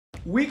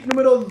Week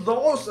numero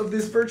dos of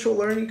this virtual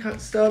learning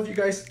stuff. You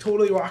guys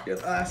totally rocked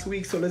it last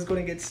week, so let's go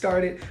and get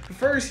started. But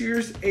first,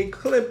 here's a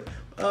clip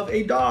of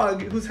a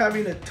dog who's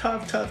having a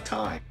tough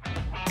time.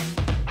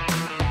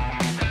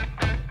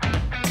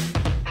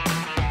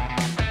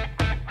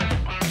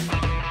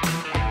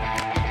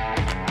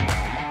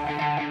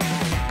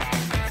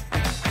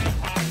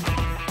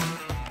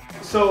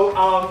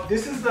 So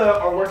this is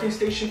our working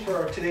station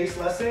for today's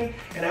lesson,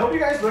 and I hope you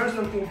guys learned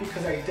something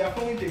because I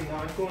definitely did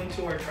not go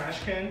into our trash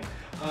can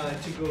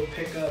to go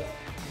pick up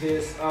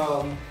this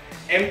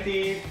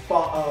empty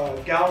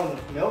gallon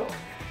of milk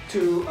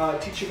to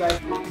teach you guys.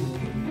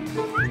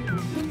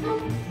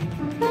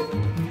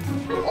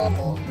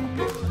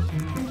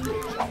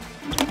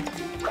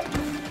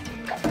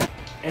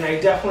 And I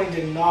definitely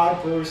did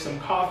not brew some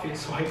coffee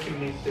so I can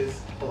make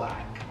this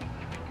black.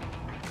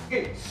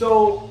 Okay,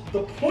 so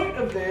the point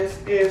of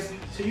this is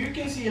so you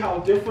can see how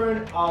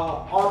different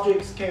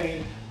objects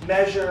can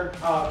measure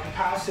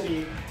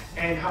capacity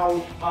and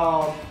how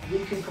we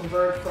can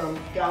convert from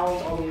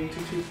gallons all the way to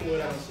 2 fluid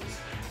ounces.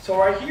 So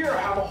right here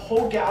I have a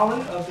whole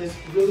gallon of this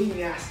really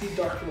nasty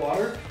dark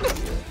water.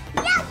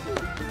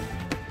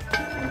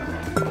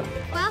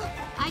 Well,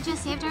 I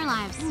just saved our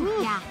lives.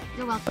 Yeah,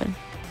 you're welcome.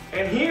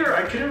 And here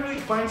I couldn't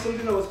really find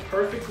something that was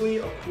perfectly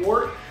a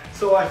quart.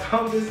 So I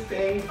found this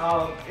thing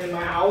in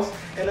my house,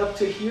 and up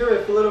to here,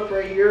 I fill it up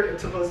right here,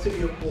 it's supposed to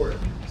be a quart.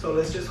 So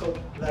let's just hope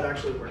that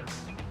actually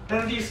works.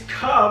 And these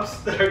cups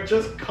that are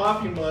just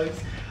coffee mugs,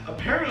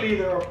 apparently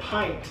they're a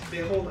pint.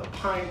 They hold a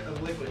pint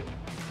of liquid.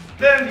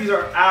 Then these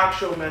are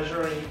actual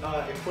measuring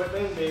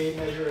equipment. They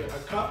measure a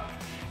cup.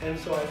 And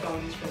so I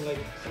found these from like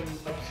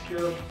some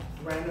obscure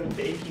random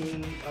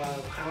baking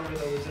counter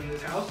that was in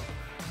this house.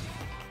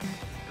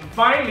 And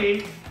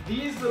finally,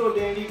 these little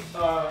dandy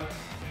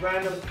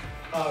random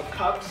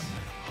cups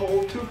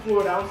hold 2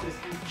 fluid ounces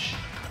each.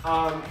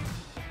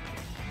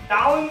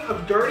 Gallon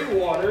of dirty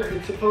water,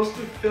 it's supposed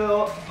to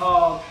fill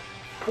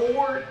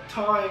 4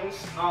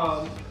 times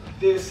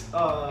this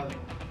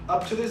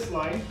up to this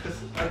line, because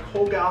a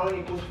whole gallon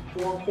equals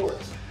 4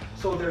 quarts.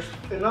 So there's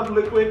enough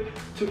liquid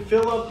to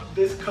fill up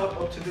this cup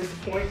up to this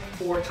point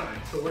 4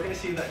 times. So we're gonna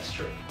see that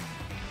straight.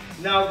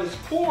 Now this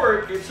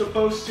quart, it's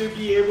supposed to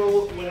be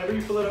able, whenever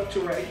you fill it up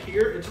to right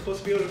here, it's supposed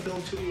to be able to fill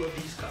 2 of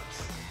these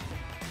cups.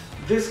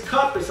 This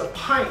cup is a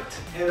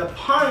pint, and a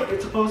pint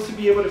it's supposed to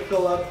be able to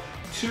fill up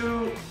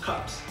 2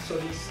 cups. So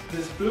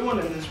this blue one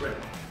and this red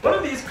one. One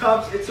of these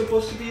cups, it's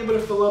supposed to be able to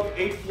fill up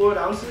 8 fluid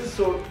ounces.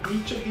 So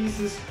each of these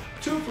is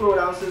 2 fluid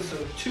ounces. So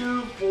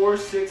 2, 4,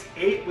 6,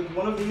 8. With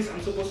one of these,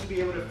 I'm supposed to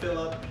be able to fill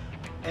up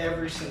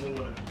every single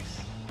one of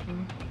these.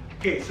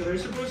 Okay, so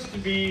there's supposed to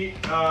be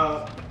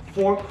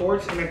 4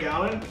 quarts in a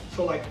gallon.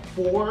 So like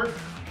 4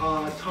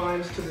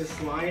 times to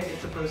this line,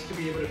 it's supposed to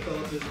be able to fill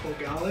up this whole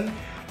gallon.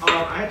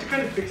 I had to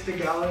kind of fix the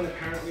gallon.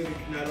 Apparently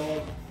not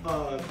all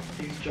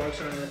these jugs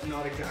are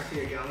not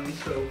exactly a gallon,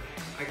 so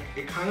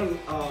it kind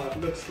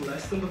of looks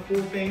less than the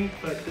full thing,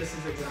 but this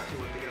is exactly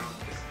what the gallon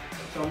is.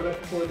 So I'm going to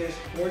pour this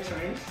 4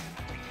 times.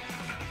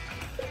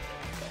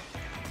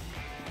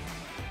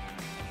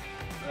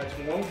 That's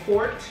 1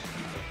 quart.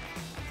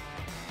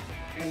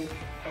 And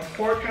a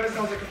quart kind of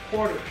sounds like a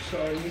quarter,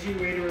 so an easy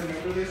way to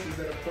remember this is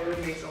that a quarter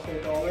makes a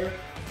whole dollar.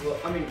 Well,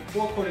 I mean,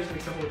 4 quarters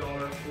makes a whole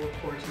dollar, 4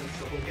 quarts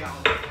makes a whole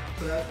gallon.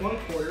 So that's 1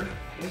 quarter,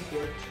 1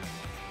 quart.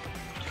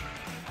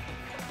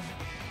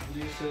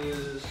 This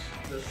is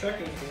the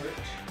second quart.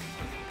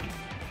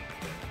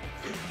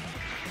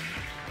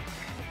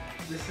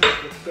 This is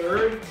the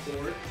third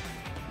quart.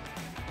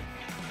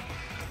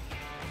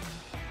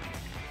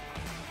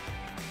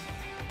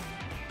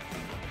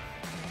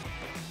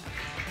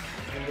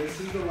 And this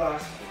is the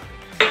last quart.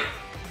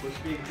 It's supposed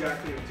to be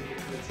exactly up to here.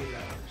 Let's see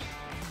that first.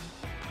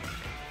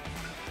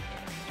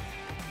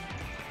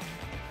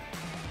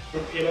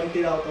 It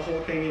emptied out the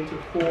whole thing into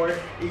 4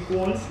 equal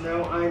ones.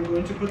 Now I'm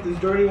going to put this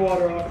dirty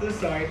water off to the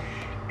side,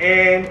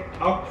 and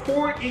a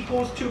quart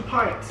equals 2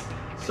 pints.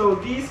 So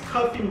these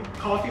coffee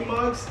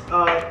mugs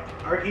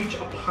are each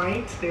a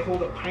pint. They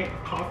hold a pint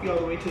of coffee all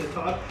the way to the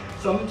top.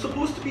 So I'm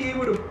supposed to be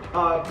able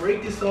to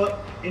break this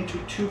up into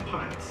 2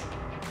 pints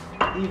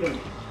evenly.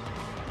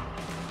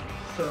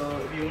 So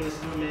if you want to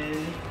zoom in, so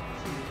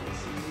you can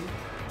see,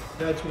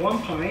 that's 1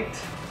 pint.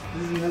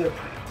 This is another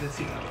pint. Let's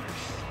see how it works.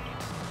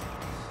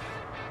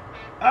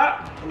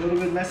 A little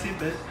bit messy,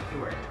 but it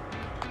worked.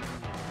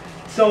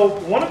 So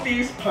one of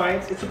these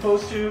pints is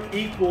supposed to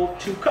equal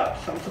 2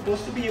 cups. So I'm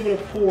supposed to be able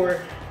to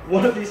pour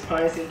one of these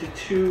pints into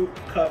 2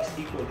 cups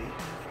equally.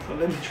 So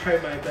let me try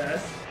my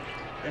best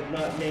at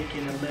not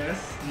making a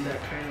mess in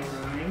that kind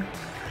of rhyme.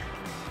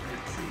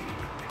 Let's see.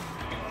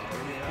 All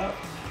the way up.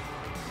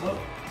 Oh.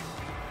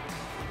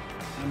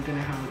 I'm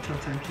gonna have a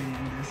tough time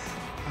cleaning this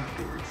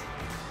afterwards.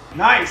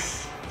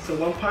 Nice! So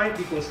 1 pint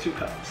equals 2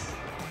 cups.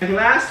 And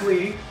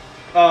lastly,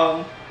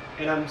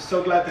 and I'm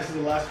so glad this is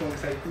the last one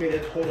because I made a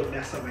total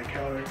mess on my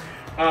counter.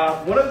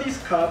 One of these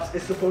cups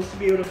is supposed to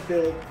be able to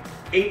fill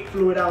 8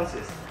 fluid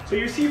ounces. So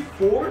you see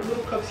 4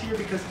 little cups here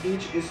because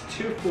each is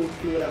 2 full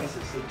fluid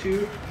ounces. So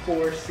 2,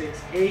 4,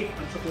 6, 8.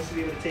 I'm supposed to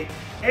be able to take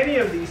any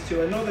of these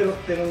two. I know they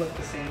don't look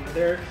the same, but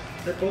they're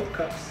both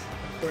cups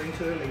according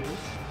to their labels.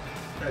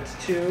 That's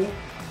 2,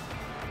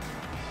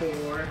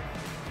 4,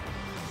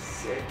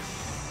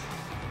 6,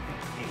 and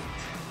 8.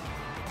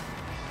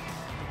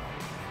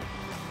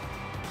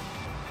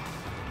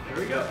 There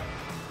we go.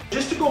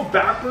 Just to go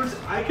backwards,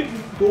 I could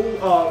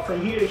go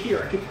from here to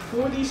here. I could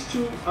pour these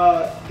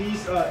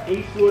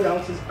 8 fluid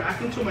ounces back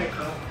into my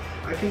cup.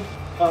 I can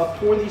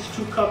pour these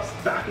 2 cups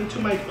back into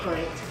my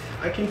pint.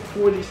 I can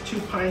pour these 2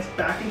 pints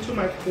back into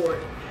my quart.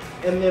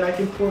 And then I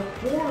can pour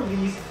 4 of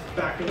these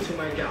back into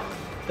my gallon.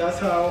 That's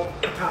how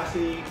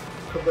capacity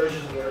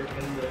conversions work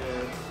in the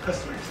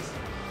customary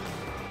system.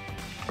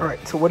 All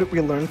right, so what did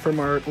we learn from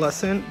our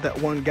lesson? That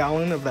 1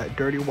 gallon of that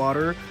dirty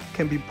water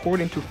can be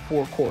poured into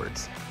 4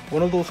 quarts.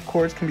 One of those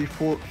quarts can be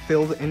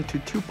filled into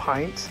 2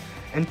 pints,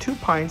 and 2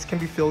 pints can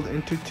be filled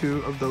into 2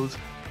 of those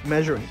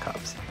measuring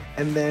cups.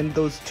 And then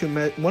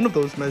one of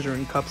those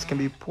measuring cups can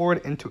be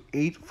poured into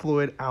 8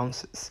 fluid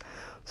ounces.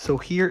 So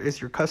here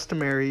is your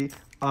customary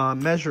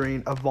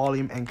measuring of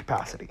volume and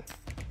capacity.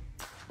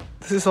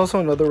 This is also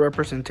another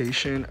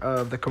representation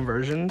of the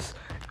conversions.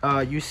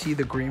 You see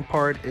the green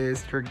part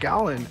is your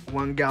gallon.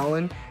 1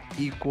 gallon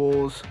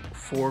equals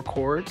 4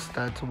 quarts.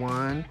 That's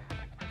 1,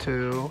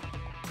 2,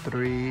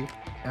 3,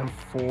 and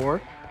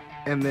 4.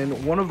 And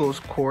then one of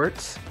those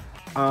quarts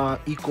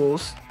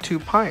equals 2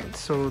 pints.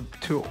 So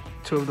two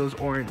of those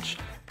orange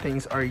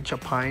things are each a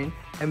pint.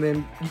 And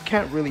then you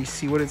can't really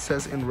see what it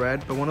says in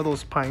red, but one of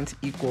those pints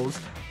equals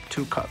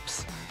 2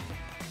 cups.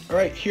 All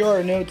right, here are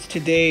our notes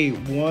today.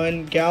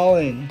 1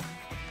 gallon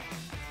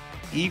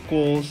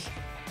equals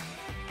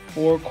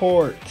 4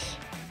 quarts.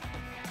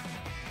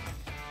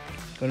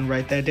 Go ahead and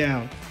write that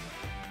down.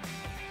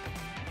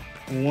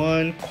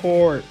 1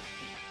 quart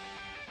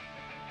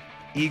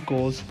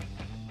equals,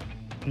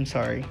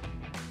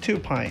 2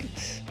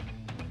 pints.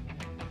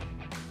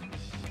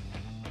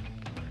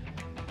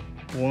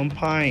 1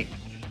 pint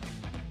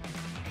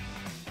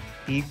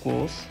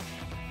equals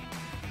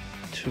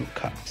 2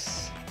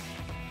 cups.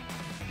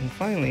 And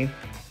finally,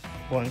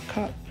 1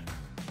 cup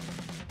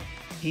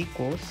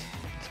equals,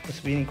 it's supposed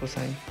to be an equal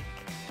sign,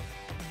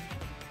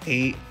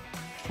 8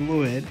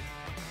 fluid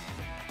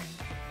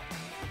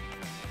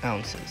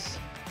ounces.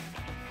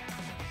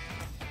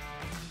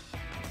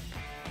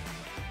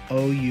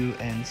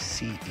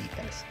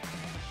 O-U-N-C-E-S.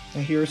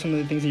 Now here are some of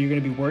the things that you're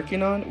going to be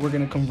working on. We're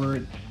going to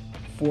convert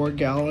 4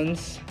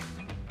 gallons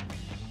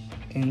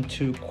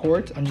into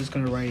quarts. I'm just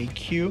going to write a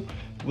Q.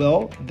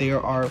 Well,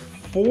 there are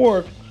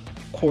 4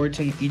 quarts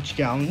in each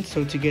gallon,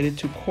 so to get it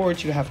to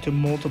quarts you have to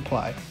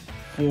multiply.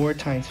 4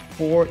 times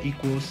 4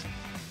 equals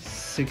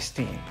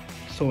 16.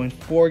 So in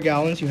 4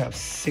 gallons you have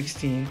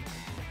 16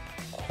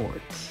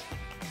 quarts.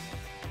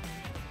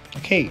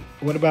 Okay,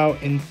 what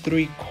about in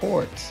 3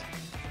 quarts?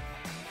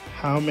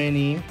 How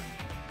many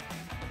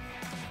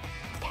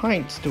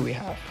pints do we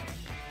have?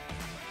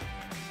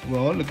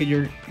 Well, look at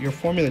your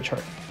formula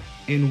chart.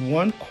 In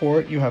 1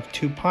 quart you have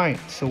 2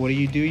 pints. So what do?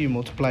 You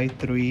multiply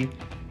 3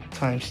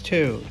 times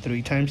 2.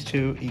 3 times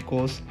 2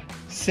 equals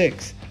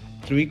 6.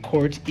 3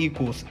 quarts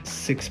equals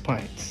 6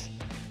 pints.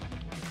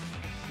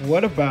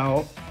 What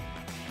about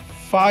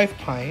 5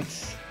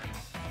 pints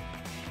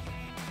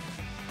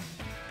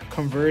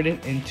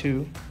converted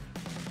into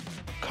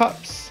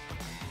cups?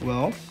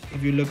 Well,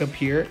 if you look up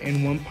here,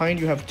 in 1 pint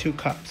you have 2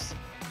 cups.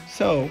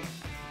 So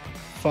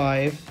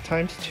 5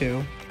 times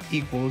 2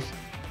 equals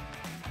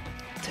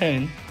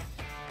 10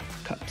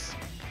 cups.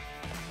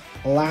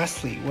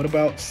 Lastly, what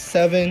about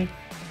 7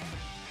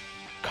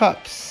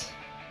 cups?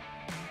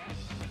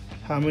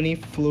 How many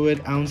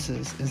fluid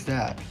ounces is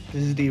that?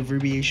 This is the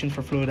abbreviation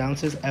for fluid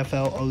ounces,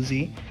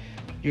 FLOZ.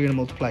 You're gonna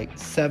multiply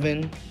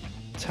 7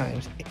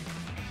 times 8.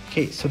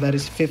 Okay, so that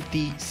is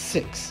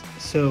 56.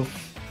 So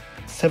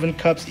 7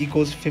 cups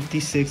equals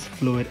 56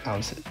 fluid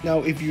ounces. Now,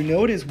 if you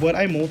notice, what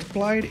I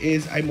multiplied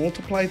is I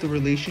multiplied the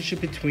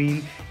relationship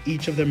between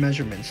each of their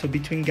measurements. So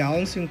between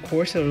gallons and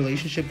quarts, the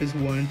relationship is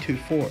 1 to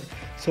 4.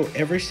 So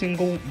every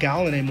single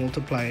gallon I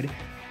multiplied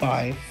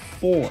by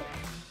 4.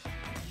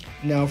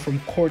 Now from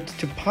quarts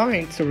to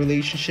pints, the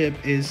relationship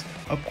is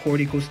a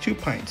quart equals 2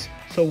 pints.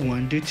 So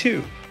 1 to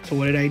 2. So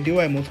what did I do?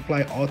 I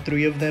multiplied all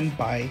 3 of them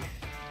by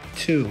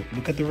 2.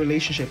 Look at the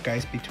relationship,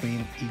 guys,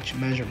 between each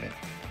measurement.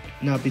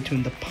 Now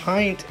between the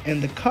pint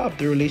and the cup,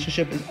 the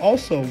relationship is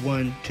also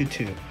 1 to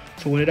 2.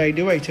 So what did I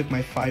do? I took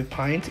my 5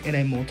 pints and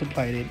I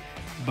multiplied it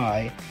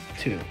by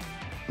 2.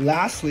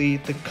 Lastly,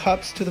 the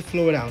cups to the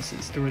fluid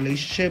ounces, the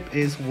relationship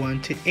is 1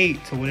 to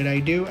 8. So what did I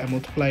do? I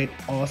multiplied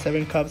all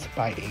 7 cups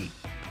by 8.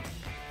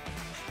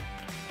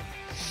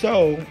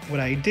 So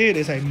what I did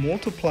is I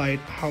multiplied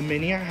how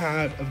many I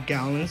had of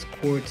gallons,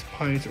 quarts,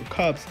 pints, or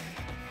cups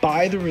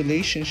by the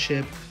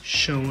relationship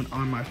shown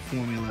on my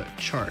formula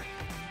chart.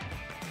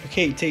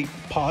 Okay,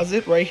 pause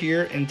it right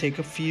here and take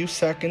a few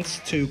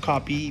seconds to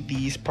copy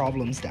these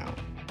problems down.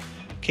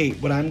 Okay,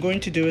 what I'm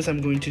going to do is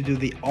I'm going to do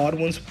the odd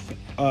ones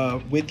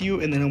with you,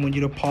 and then I want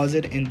you to pause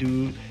it and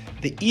do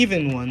the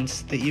even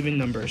ones, the even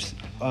numbers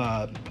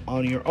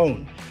on your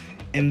own.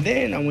 And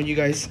then I want you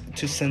guys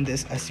to send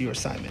this as your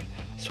assignment.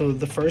 So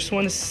the first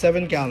one is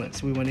 7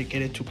 gallons. We want to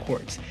get it to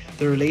quarts.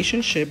 The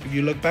relationship, if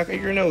you look back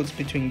at your notes,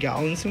 between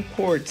gallons and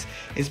quarts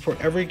is for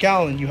every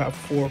gallon you have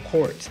 4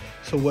 quarts.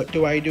 So what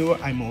do?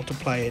 I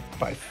multiply it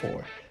by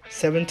 4.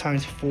 7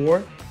 times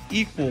 4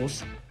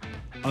 equals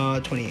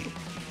 28.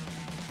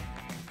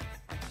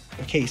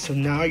 Okay, so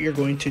now you're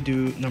going to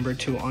do number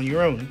 2 on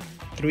your own.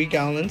 3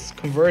 gallons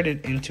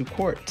converted into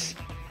quarts.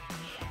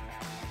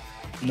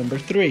 Number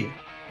 3.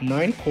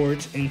 9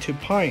 quarts into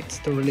pints.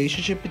 The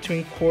relationship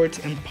between quarts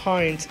and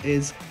pints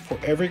is for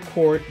every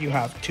quart you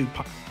have 2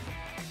 pints.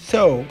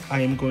 So I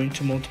am going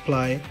to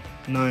multiply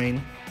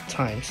 9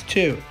 times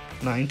 2.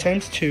 9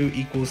 times 2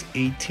 equals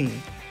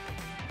 18.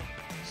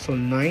 So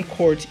 9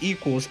 quarts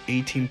equals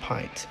 18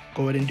 pints.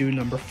 Go ahead and do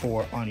number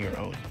 4 on your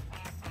own.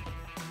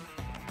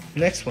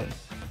 Next one.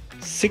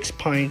 6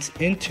 pints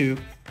into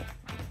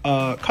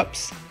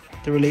cups.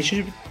 The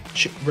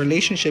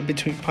relationship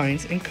between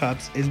pints and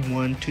cups is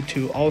 1 to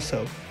 2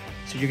 also.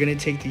 So you're going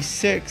to take these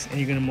 6 and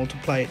you're going to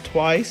multiply it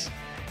twice,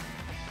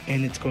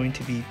 and it's going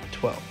to be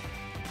 12.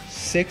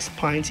 6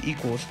 pints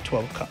equals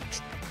 12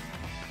 cups.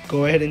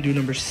 Go ahead and do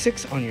number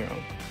 6 on your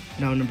own.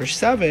 Now number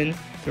 7,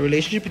 the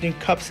relationship between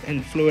cups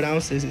and fluid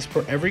ounces is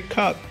for every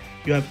cup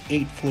you have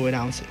 8 fluid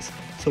ounces.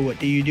 So what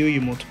do?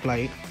 You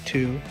multiply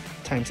 2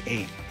 times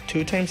 8.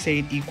 2 times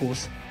 8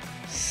 equals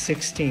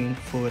 16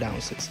 fluid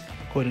ounces.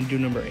 Go ahead and do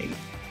number 8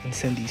 and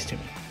send these to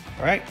me.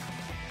 All right.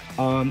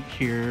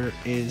 Here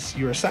is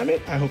your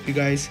assignment. I hope you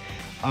guys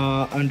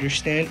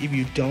understand. If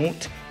you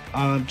don't,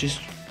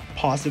 just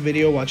pause the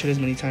video, watch it as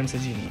many times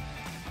as you need.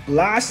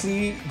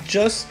 Lastly,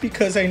 just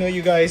because I know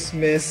you guys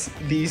miss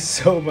these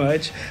so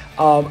much,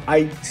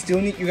 I still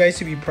need you guys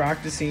to be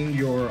practicing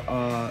your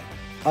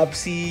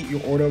UPSI,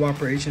 your order of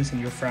operations, and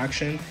your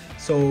fraction.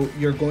 So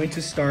you're going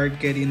to start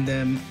getting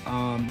them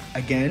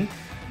again.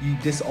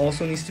 This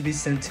also needs to be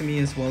sent to me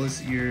as well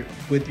as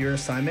with your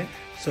assignment.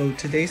 So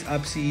today's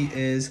UPSI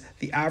is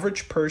the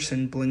average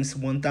person blinks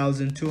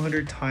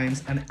 1,200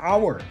 times an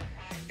hour.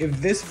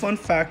 If this fun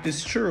fact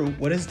is true,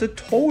 what is the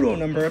total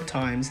number of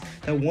times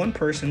that one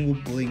person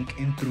will blink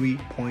in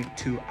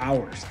 3.2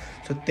 hours?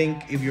 So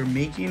think if you're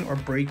making or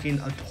breaking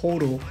a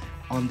total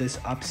on this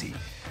UPSI.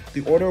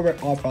 The order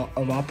of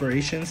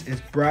operations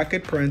is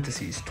bracket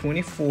parentheses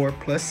 24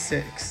 plus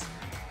 6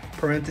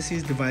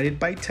 parentheses divided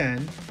by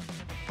 10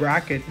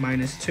 bracket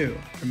minus 2.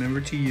 Remember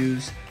to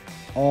use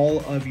do all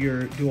of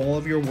your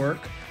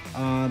work,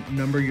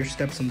 number your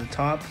steps on the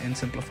top, and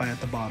simplify at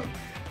the bottom.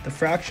 The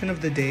fraction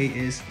of the day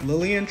is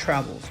Lillian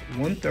travels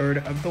 1/3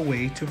 of the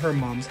way to her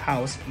mom's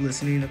house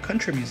listening to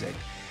country music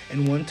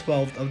and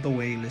 1/12 of the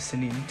way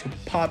listening to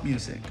pop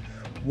music.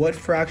 What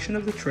fraction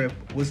of the trip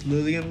was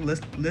Lillian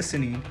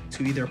listening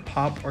to either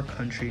pop or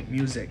country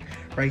music?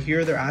 Right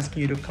here, they're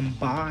asking you to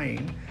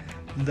combine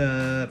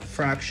the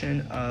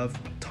fraction of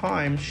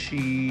time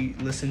she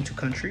listened to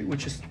country,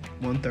 which is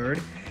 1/3,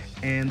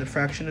 and the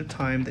fraction of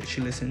time that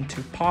she listened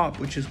to pop,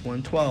 which is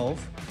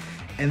 1/12.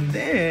 And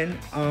then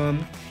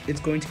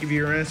it's going to give you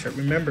your answer.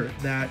 Remember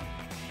that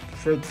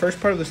for the first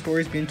part of the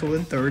story is being told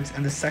in thirds,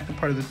 and the second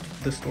part of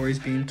the story is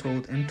being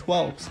told in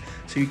 12s.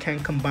 So you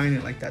can't combine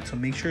it like that. So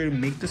make sure to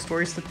make the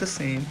stories look the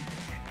same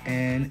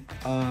and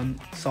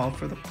solve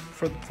for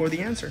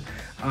the answer.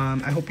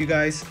 I hope you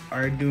guys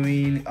are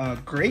doing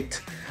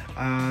great,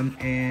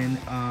 and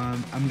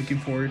I'm looking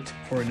forward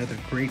for another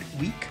great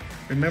week.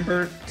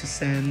 Remember to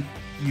send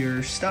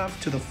your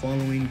stuff to the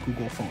following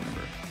Google phone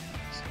number.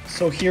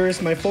 So here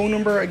is my phone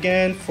number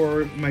again.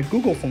 For my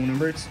Google phone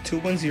number, it's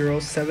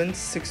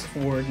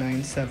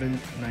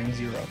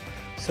 210-764-9790.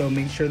 So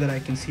make sure that I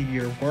can see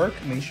your work.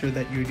 Make sure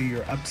that you do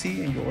your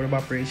UPSI and your order of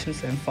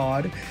operations and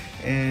FOD,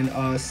 and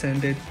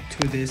send it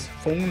to this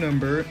phone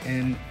number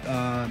and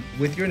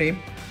with your name,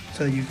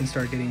 so that you can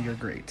start getting your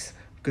grades.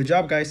 Good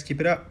job, guys. Keep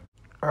it up.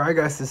 All right,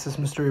 guys. This is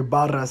Mr.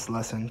 Ibarra's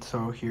lesson.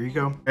 So here you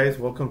go. Guys,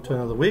 welcome to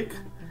another week.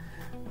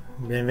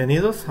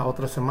 Bienvenidos a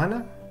otra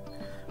semana.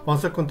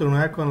 Vamos a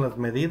continuar con las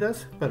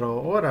medidas, pero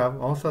ahora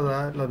vamos a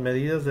dar las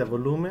medidas de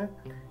volumen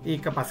y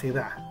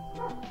capacidad.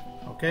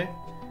 ¿Ok?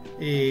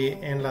 Y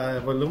en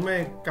la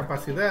volumen y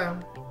capacidad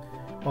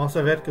vamos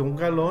a ver que un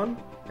galón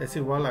es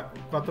igual a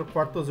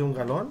 4/4 de un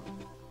galón.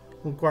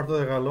 Un cuarto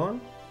de galón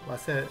va a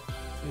ser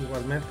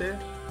igualmente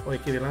o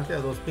equivalente a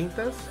 2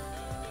 pintas.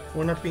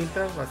 Una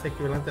pinta va a ser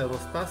equivalente a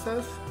 2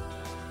 tazas.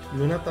 Y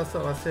una taza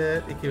va a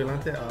ser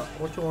equivalente a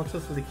 8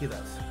 onzas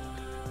líquidas.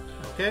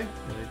 ¿Ok?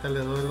 Ahorita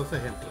les doy los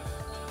ejemplos.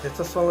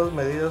 Estas son las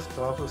medidas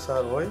que vamos a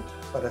usar hoy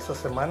para esta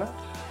semana.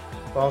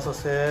 Vamos a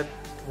hacer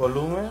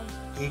volumen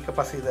y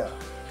capacidad.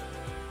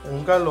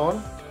 Un galón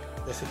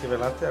es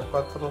equivalente a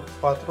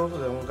 4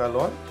 de un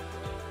galón.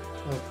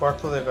 Un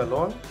cuarto de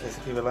galón es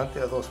equivalente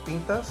a 2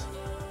 pintas.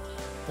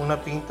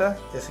 Una pinta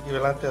es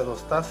equivalente a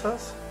 2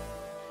 tazas.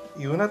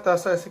 Y una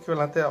taza es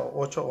equivalente a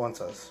 8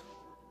 onzas.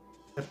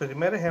 El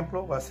primer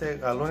ejemplo va a ser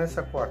galones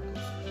a cuartos.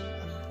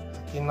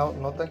 Aquí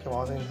notan que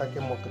vamos a necesitar que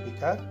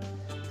multiplicar.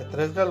 Que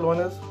 3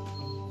 galones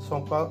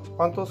son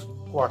 ¿cuántos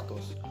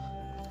cuartos?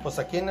 Pues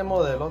aquí en el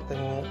modelo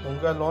tengo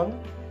un galón,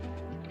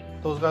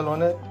 2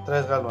 galones,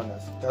 3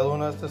 galones. Cada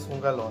uno de estos es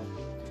un galón.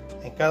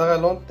 En cada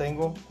galón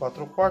tengo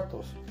 4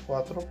 cuartos.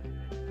 4,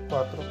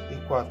 4 y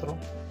 4.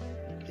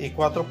 Y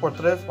 4 por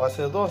 3 va a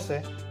ser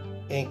 12.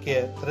 En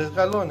que 3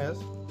 galones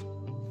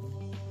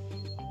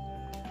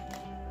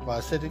va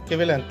a ser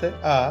equivalente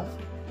a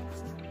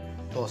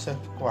 12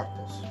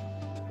 cuartos.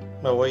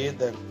 Me voy a ir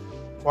de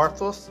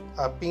cuartos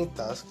a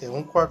pintas, que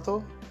un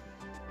cuarto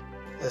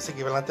es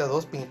equivalente a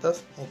 2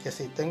 pintas, en que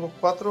si tengo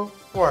 4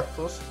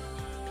 cuartos,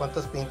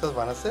 ¿cuántas pintas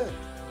van a ser?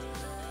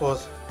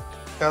 Pues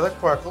cada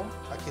cuarto,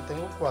 aquí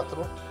tengo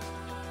 4,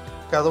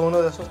 cada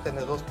uno de esos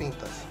tiene 2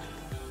 pintas.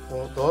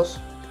 1, 2,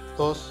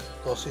 2,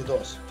 2 y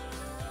 2.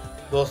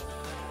 2,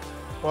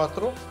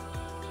 4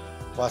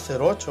 va a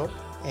ser 8,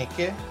 en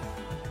que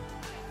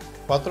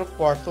 4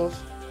 cuartos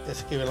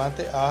es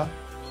equivalente a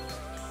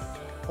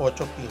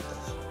 8 pintas.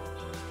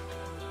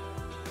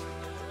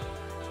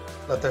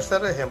 El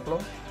tercer ejemplo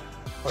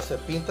va a ser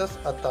pintas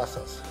a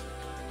tazas,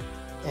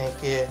 en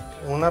que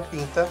una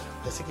pinta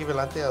es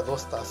equivalente a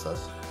 2 tazas.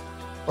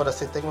 Ahora,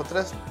 si tengo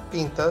 3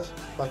 pintas,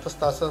 ¿cuántas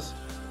tazas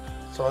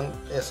son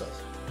esas?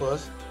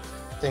 Pues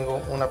tengo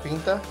una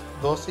pinta,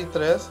 2 y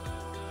 3.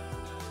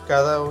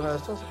 Cada una de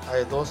estos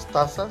hay 2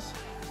 tazas,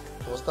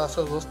 2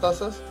 tazas, 2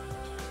 tazas.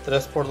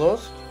 3 por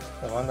 2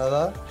 me van a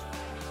dar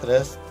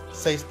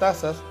 6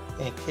 tazas,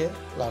 en que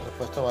la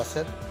respuesta va a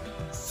ser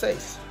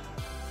 6.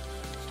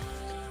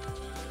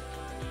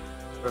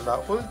 Pero la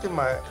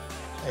última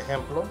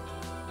ejemplo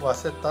va a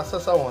ser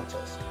tazas a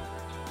onzas.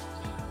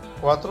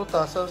 4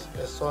 tazas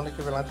son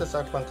equivalentes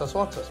a ¿cuántas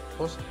onzas?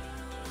 Pues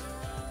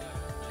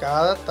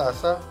cada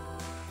taza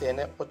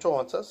tiene 8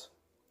 onzas.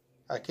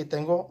 Aquí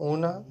tengo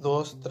 1,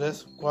 2,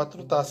 3,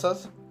 4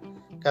 tazas.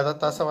 Cada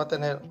taza va a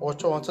tener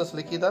 8 onzas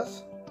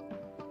líquidas.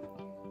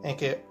 En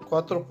que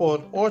 4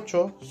 por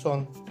 8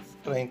 son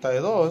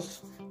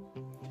 32.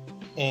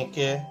 En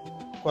que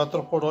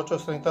 4 por 8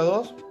 es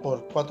 32.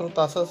 Por 4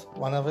 tazas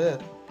van a haber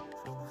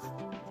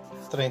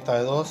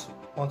 32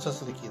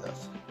 onzas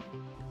líquidas.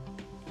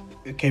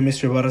 Okay,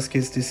 Mr.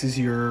 Varasquez, this is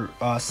your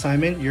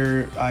assignment.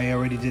 I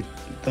already did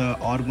the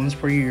odd ones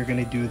for you. You're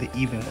gonna do the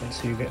even ones.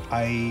 So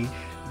I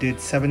did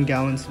 7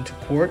 gallons into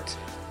quarts.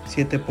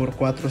 7 por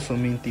 4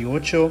 son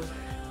 28.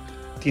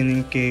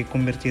 Tienen que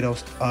convertir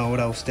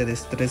ahora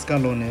ustedes 3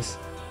 galones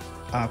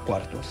a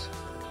cuartos.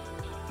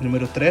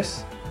 Número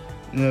 3,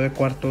 9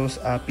 cuartos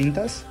a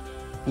pintas.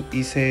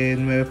 Hice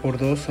 9 por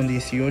 2 son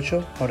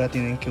 18. Ahora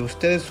tienen que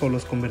ustedes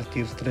solos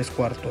convertir 3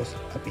 cuartos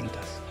a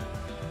pintas.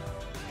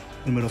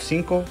 Número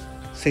 5,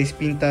 6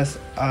 pintas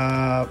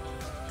a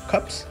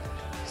cups.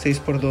 6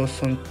 por 2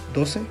 son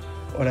 12.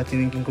 Ahora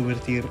tienen que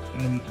convertir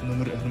el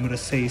número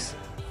 6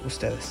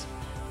 ustedes.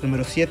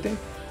 Número 7,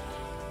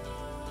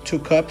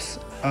 2 cups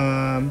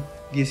a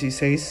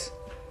 16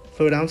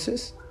 fluid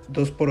ounces.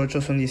 2 por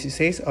 8 son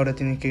 16. Ahora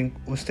tienen que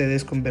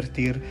ustedes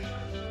convertir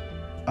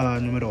a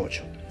número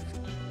 8.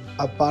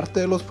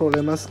 Aparte de los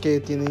problemas que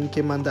tienen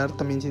que mandar,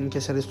 también tienen que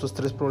hacer estos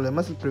 3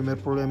 problemas. El primer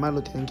problema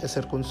lo tienen que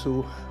hacer con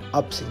su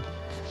UPSI.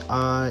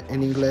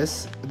 En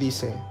inglés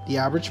dice, the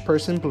average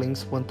person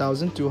blinks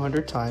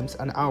 1,200 times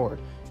an hour.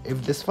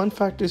 If this fun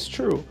fact is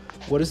true,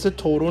 what is the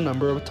total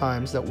number of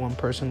times that one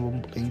person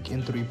will blink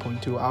in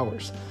 3.2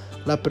 hours?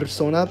 La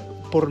persona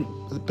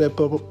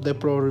de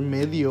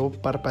promedio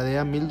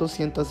parpadea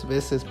 1,200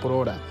 veces por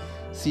hora.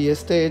 Si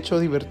este hecho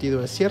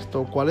divertido es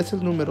cierto, ¿cuál es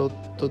el número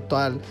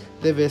total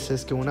de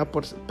veces que una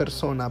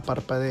persona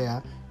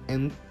parpadea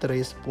en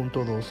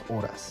 3.2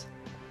 horas?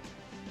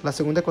 La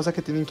segunda cosa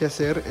que tienen que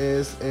hacer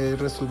es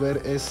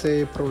resolver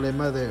ese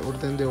problema de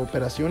orden de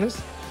operaciones.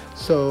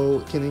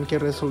 So, tienen que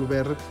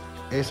resolver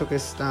eso que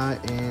está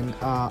en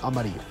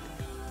amarillo.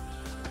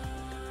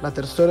 La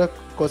tercera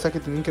cosa que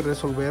tienen que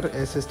resolver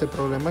es este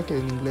problema que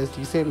en inglés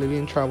dice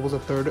Lillian travels a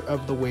third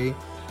of the way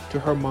to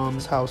her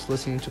mom's house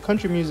listening to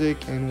country music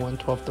and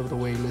 1/12 of the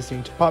way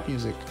listening to pop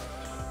music.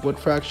 What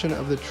fraction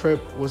of the trip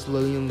was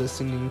Lillian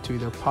listening to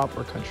either pop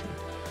or country?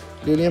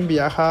 Lillian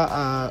viaja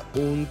a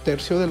un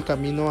tercio del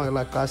camino a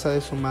la casa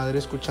de su madre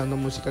escuchando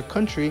música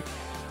country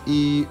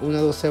y una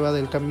docena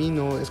del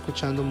camino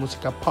escuchando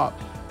música pop.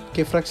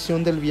 ¿Qué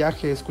fracción del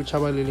viaje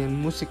escuchaba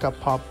Lillian música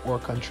pop o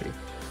country?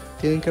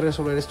 Tienen que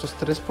resolver estos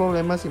 3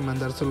 problemas y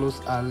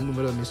mandárselos al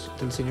número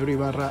del señor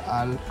Ibarra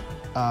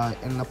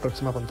en la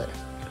próxima pantalla.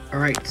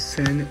 Alright,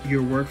 send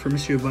your work for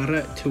Mr.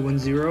 Ibarra at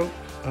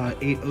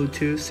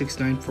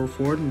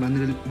 210-802-6944.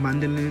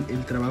 Mándenle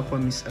el trabajo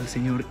al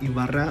señor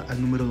Ibarra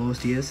al número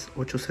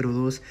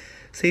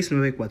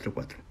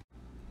 210-802-6944.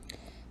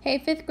 Hey,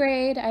 5th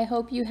grade, I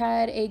hope you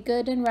had a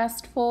good and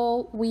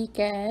restful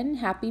weekend.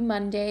 Happy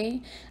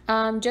Monday.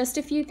 Just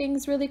a few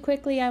things really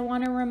quickly. I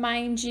want to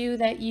remind you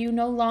that you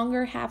no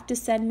longer have to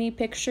send me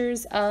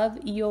pictures of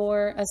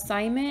your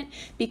assignment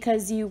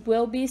because you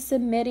will be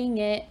submitting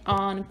it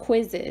on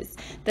quizzes.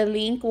 The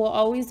link will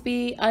always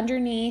be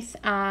underneath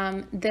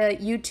the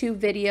YouTube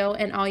video,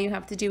 and all you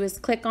have to do is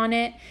click on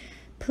it,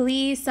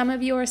 Please, some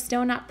of you are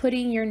still not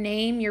putting your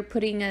name. You're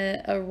putting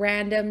a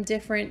random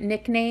different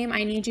nickname.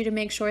 I need you to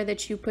make sure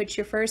that you put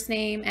your first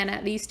name and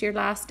at least your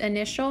last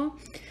initial.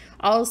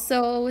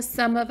 Also,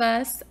 some of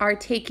us are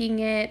taking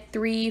it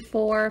 3,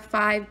 4,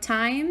 5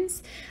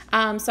 times.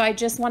 So I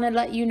just want to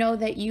let you know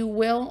that you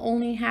will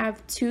only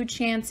have 2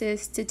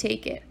 chances to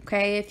take it,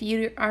 okay? If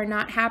you are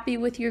not happy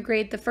with your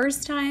grade the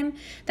first time,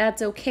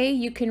 that's okay.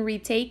 You can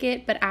retake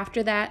it, but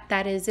after that,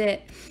 that is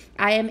it.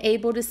 I am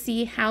able to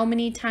see how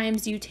many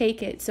times you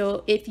take it.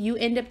 So if you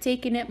end up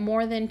taking it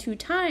more than 2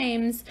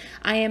 times,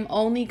 I am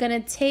only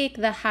going to take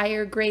the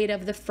higher grade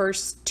of the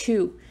first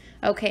 2.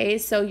 Okay,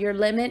 so your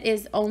limit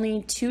is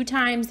only 2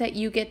 times that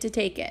you get to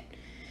take it.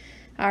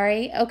 All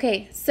right,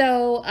 okay,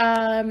 so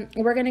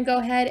we're gonna go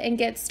ahead and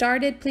get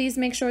started. Please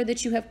make sure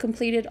that you have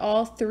completed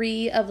all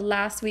 3 of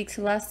last week's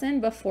lesson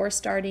before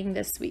starting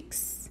this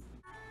week's.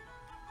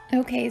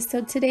 Okay,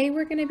 so today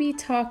we're gonna be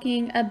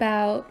talking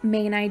about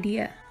main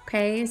idea.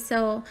 Okay,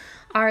 so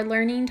our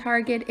learning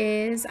target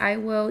is I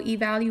will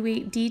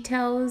evaluate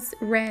details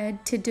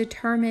read to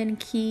determine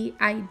key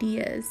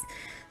ideas.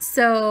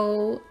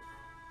 So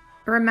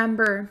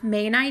remember,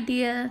 main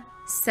idea,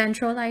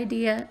 central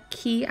idea,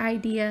 key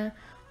idea,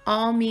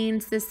 all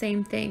means the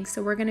same thing.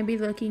 So we're going to be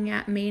looking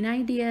at main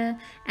idea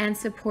and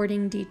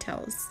supporting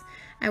details.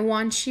 I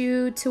want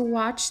you to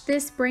watch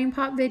this Brain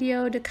Pop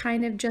video to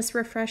kind of just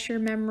refresh your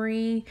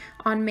memory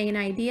on main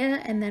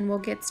idea, and then we'll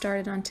get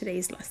started on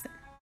today's lesson.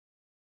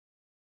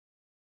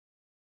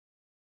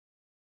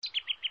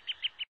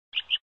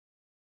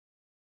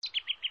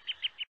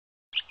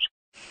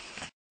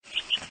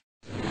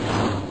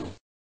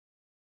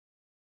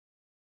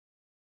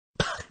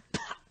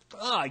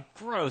 Ugh,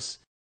 gross.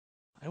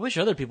 I wish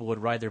other people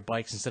would ride their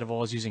bikes instead of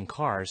always using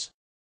cars.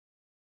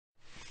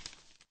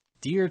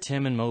 Dear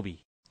Tim and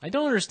Moby, I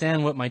don't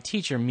understand what my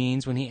teacher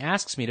means when he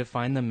asks me to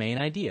find the main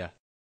idea.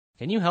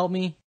 Can you help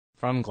me?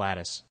 From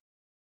Gladys.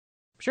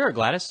 Sure,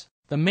 Gladys.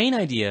 The main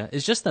idea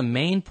is just the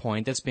main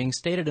point that's being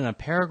stated in a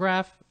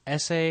paragraph,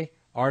 essay,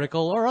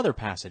 article, or other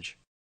passage.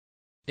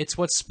 It's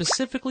what's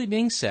specifically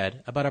being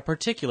said about a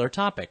particular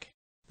topic.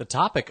 The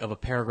topic of a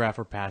paragraph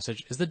or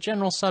passage is the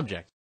general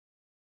subject.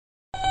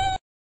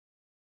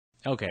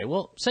 Okay,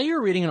 well, say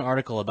you're reading an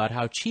article about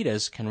how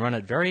cheetahs can run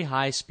at very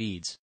high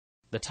speeds.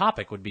 The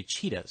topic would be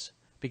cheetahs,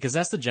 because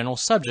that's the general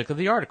subject of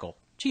the article,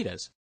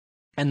 cheetahs.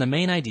 And the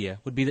main idea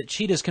would be that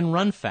cheetahs can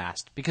run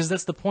fast, because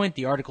that's the point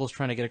the article is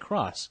trying to get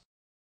across.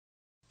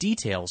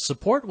 Details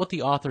support what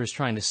the author is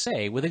trying to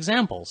say with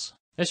examples.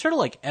 They're sort of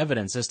like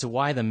evidence as to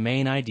why the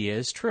main idea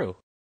is true.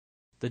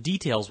 The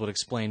details would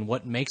explain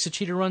what makes a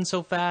cheetah run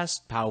so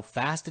fast, how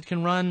fast it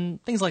can run,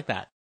 things like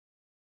that.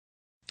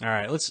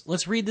 Alright,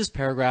 let's read this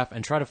paragraph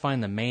and try to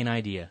find the main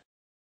idea.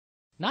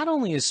 Not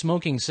only is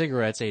smoking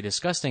cigarettes a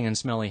disgusting and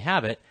smelly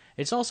habit,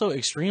 it's also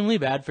extremely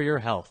bad for your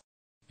health.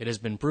 It has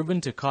been proven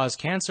to cause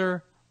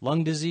cancer,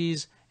 lung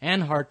disease,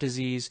 and heart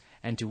disease,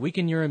 and to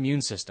weaken your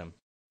immune system.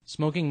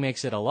 Smoking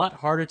makes it a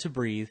lot harder to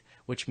breathe,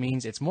 which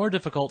means it's more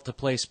difficult to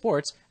play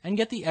sports and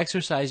get the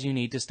exercise you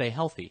need to stay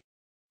healthy.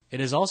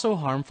 It is also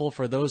harmful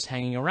for those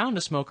hanging around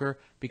a smoker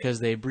because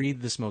they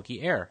breathe the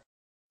smoky air.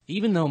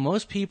 Even though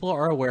most people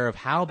are aware of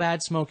how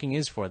bad smoking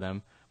is for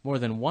them, more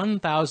than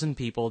 1,000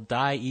 people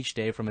die each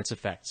day from its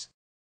effects.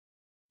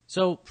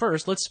 So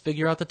first, let's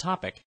figure out the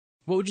topic.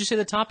 What would you say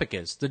the topic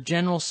is, the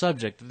general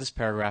subject that this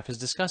paragraph is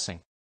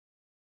discussing?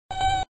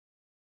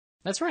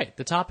 That's right,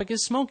 the topic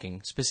is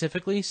smoking,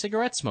 specifically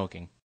cigarette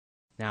smoking.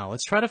 Now,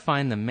 let's try to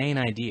find the main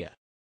idea.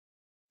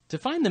 To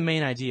find the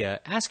main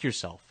idea, ask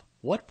yourself,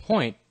 what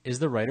point is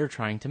the writer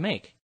trying to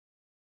make?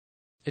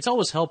 It's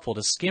always helpful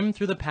to skim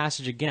through the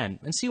passage again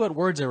and see what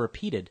words are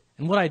repeated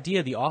and what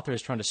idea the author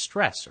is trying to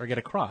stress or get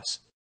across.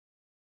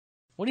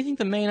 What do you think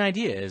the main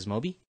idea is,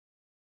 Moby?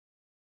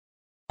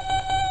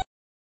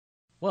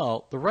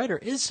 Well, the writer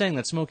is saying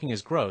that smoking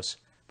is gross,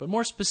 but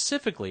more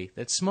specifically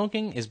that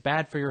smoking is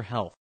bad for your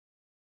health.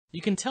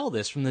 You can tell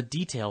this from the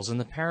details in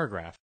the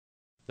paragraph.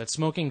 That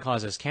smoking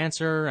causes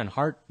cancer and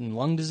heart and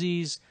lung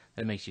disease,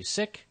 that it makes you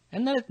sick,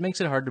 and that it makes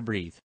it hard to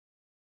breathe.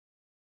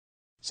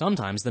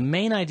 Sometimes the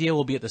main idea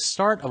will be at the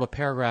start of a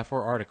paragraph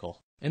or article.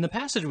 In the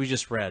passage we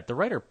just read, the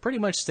writer pretty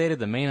much stated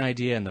the main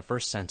idea in the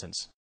first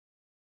sentence.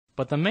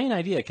 But the main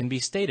idea can be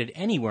stated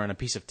anywhere in a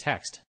piece of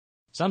text.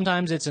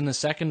 Sometimes it's in the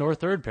second or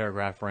third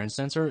paragraph, for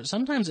instance, or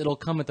sometimes it'll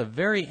come at the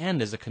very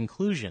end as a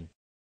conclusion.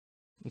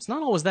 It's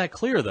not always that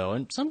clear, though,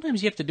 and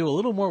sometimes you have to do a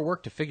little more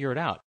work to figure it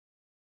out.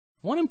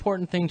 One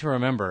important thing to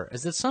remember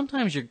is that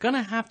sometimes you're going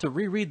to have to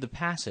reread the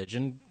passage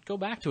and go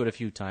back to it a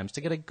few times to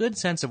get a good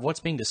sense of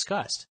what's being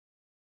discussed.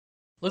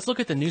 Let's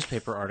look at the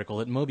newspaper article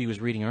that Moby was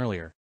reading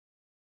earlier.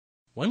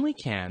 When we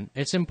can,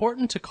 it's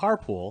important to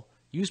carpool,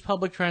 use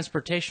public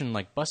transportation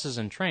like buses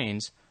and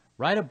trains,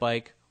 ride a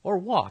bike, or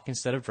walk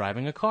instead of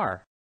driving a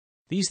car.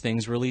 These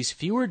things release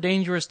fewer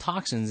dangerous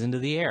toxins into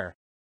the air.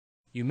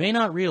 You may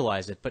not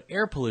realize it, but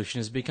air pollution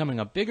is becoming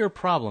a bigger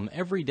problem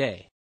every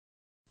day.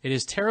 It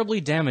is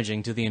terribly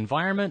damaging to the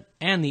environment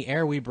and the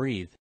air we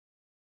breathe.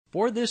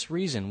 For this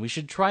reason, we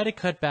should try to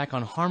cut back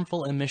on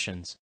harmful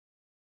emissions.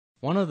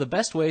 One of the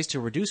best ways to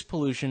reduce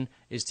pollution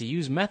is to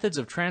use methods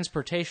of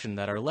transportation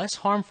that are less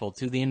harmful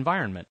to the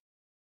environment.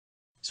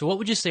 So what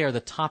would you say are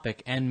the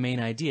topic and main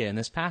idea in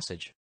this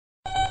passage?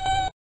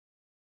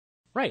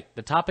 Right,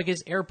 the topic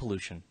is air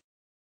pollution.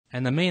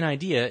 And the main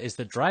idea is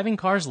that driving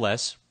cars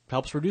less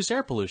helps reduce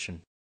air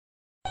pollution.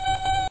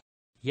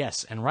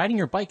 Yes, and riding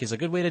your bike is a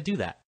good way to do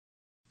that.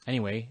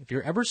 Anyway, if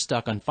you're ever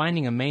stuck on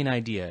finding a main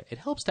idea, it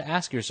helps to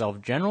ask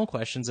yourself general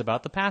questions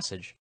about the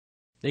passage.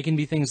 They can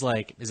be things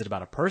like, is it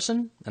about a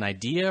person, an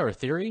idea or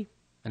theory,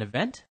 an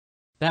event?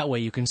 That way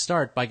you can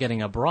start by getting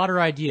a broader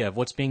idea of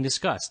what's being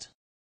discussed.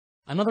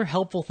 Another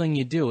helpful thing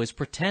you do is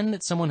pretend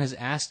that someone has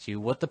asked you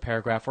what the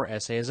paragraph or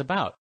essay is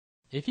about.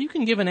 If you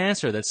can give an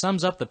answer that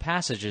sums up the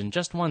passage in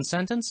just one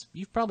sentence,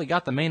 you've probably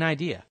got the main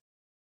idea.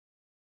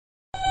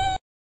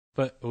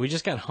 But we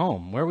just got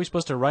home. Where are we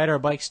supposed to ride our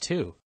bikes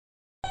to?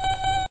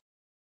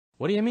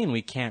 What do you mean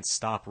we can't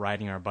stop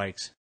riding our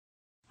bikes?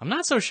 I'm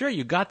not so sure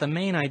you got the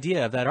main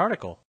idea of that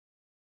article.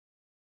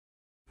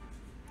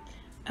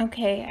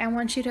 Okay, I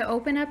want you to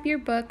open up your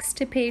books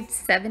to page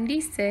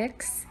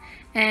 76,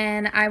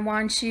 and I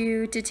want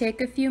you to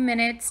take a few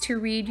minutes to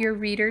read your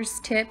reader's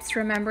tips.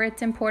 Remember,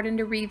 it's important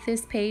to read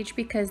this page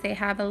because they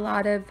have a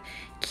lot of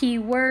key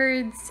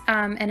words,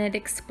 and it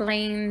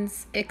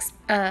explains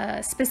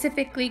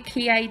specifically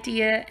key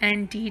idea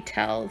and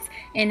details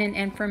in an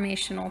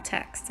informational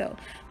text. So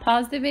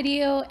pause the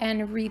video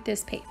and read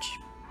this page.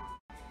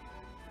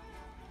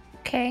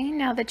 Okay,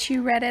 now that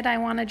you read it, I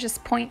want to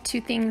just point two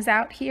things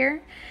out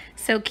here.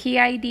 So key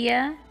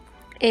idea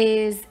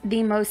is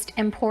the most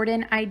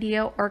important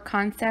idea or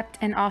concept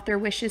an author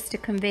wishes to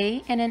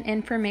convey in an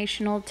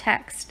informational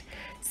text.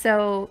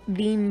 So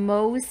the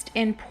most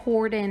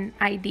important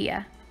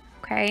idea,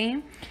 okay?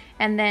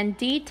 And then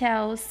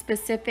details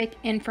specific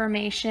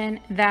information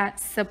that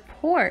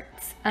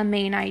supports a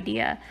main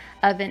idea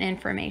of an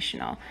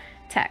informational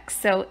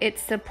text. So it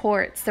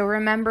supports. So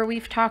remember,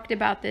 we've talked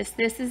about this.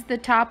 This is the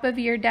top of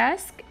your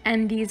desk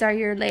and these are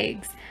your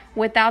legs.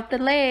 Without the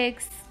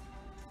legs,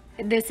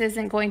 this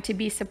isn't going to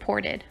be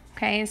supported.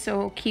 Okay,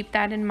 so keep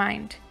that in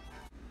mind.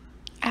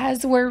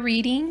 As we're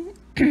reading,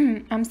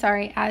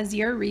 as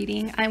you're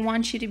reading, I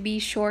want you to be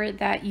sure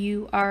that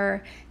you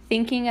are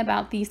thinking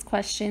about these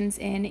questions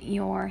in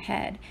your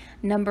head.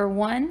 Number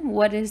one,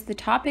 what is the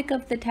topic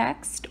of the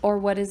text, or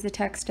what is the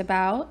text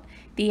about?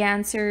 The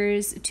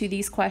answers to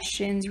these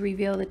questions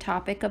reveal the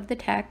topic of the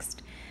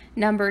text.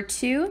 Number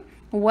two,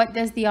 what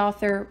does the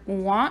author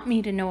want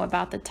me to know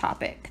about the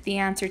topic? The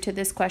answer to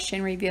this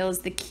question reveals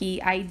the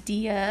key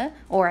idea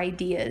or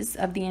ideas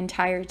of the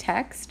entire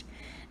text.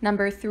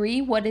 Number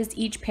three, what does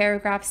each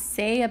paragraph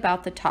say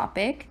about the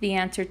topic? The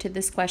answer to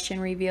this question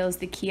reveals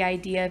the key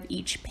idea of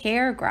each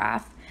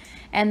paragraph.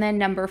 And then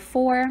number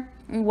four,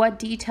 what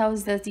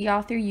details does the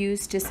author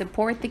use to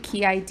support the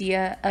key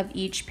idea of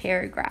each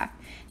paragraph?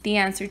 The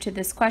answer to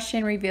this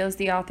question reveals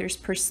the author's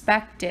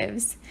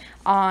perspectives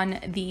on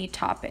the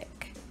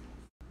topic.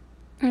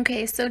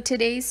 Okay, so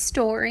today's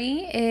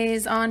story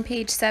is on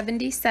page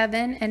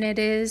 77 and it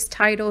is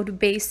titled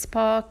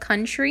Baseball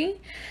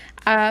Country.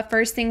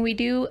 First thing we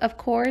do, of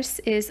course,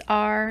 is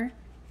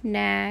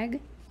RNAG.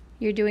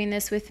 You're doing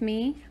this with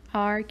me,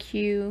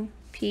 RQPC.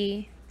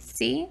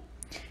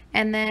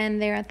 And then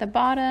there at the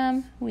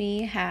bottom,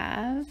 we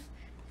have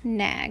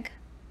NAG,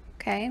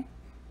 okay?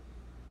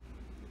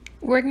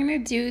 We're gonna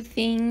do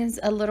things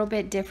a little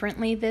bit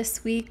differently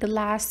this week.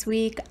 Last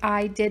week,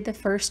 I did the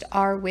first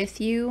R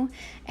with you,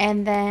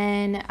 and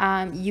then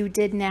you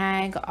did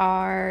NAG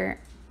R,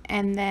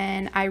 and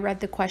then I read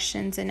the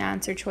questions and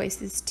answer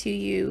choices to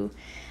you.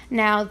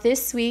 Now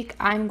this week,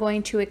 I'm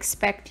going to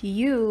expect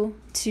you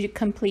to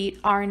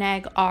complete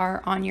RNAG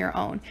R on your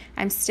own.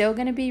 I'm still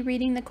going to be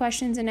reading the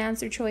questions and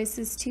answer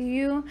choices to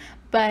you,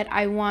 but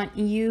I want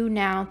you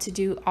now to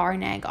do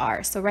RNAG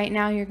R. So right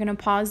now you're going to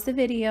pause the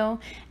video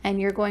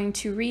and you're going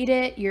to read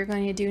it. You're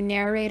going to do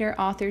narrator,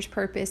 author's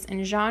purpose,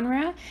 and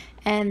genre,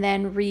 and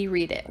then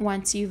reread it.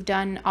 Once you've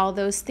done all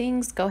those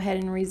things, go ahead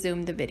and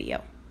resume the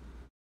video.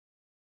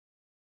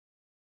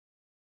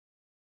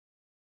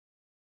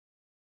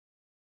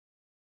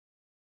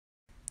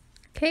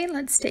 Okay,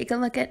 let's take a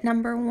look at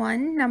number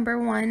one. Number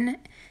one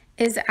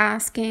is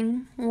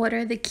asking, what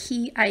are the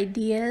key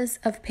ideas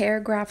of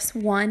paragraphs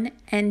 1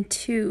 and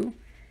 2?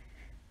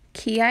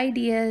 Key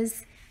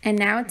ideas, and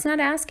now it's not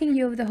asking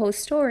you of the whole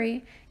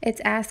story, it's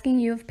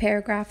asking you of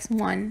paragraphs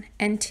 1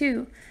 and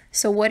 2.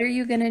 So what are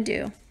you going to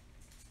do?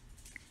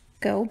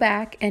 Go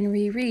back and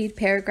reread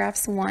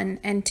paragraphs 1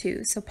 and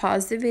 2. So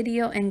pause the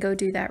video and go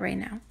do that right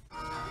now.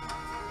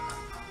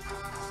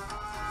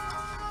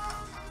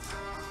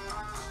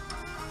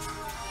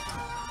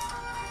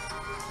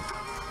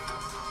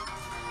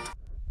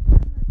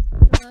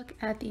 Look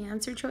at the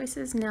answer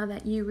choices now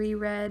that you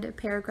reread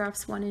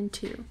paragraphs 1 and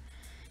 2.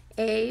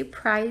 A.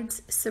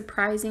 Pride's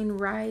surprising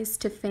rise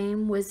to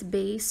fame was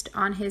based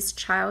on his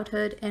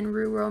childhood in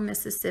rural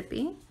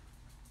Mississippi.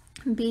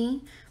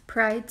 B.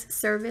 Pride's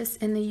service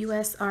in the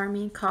U.S.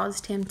 Army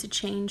caused him to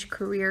change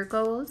career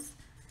goals.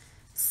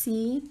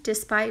 C,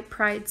 despite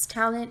Pride's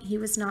talent, he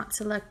was not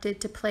selected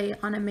to play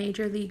on a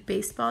Major League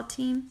Baseball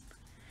team.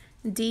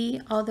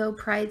 D, although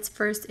Pride's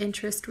first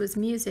interest was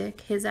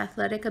music, his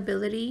athletic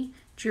ability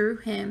drew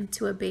him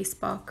to a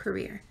baseball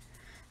career.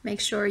 Make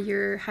sure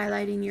you're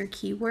highlighting your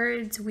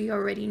keywords. We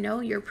already know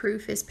your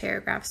proof is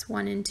paragraphs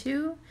 1 and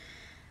 2.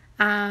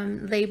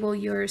 Label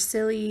your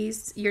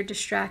sillies, your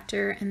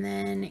distractor, and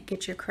then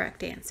get your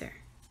correct answer.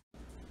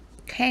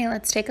 Okay,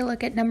 let's take a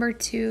look at number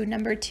 2.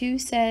 Number 2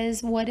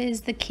 says, what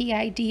is the key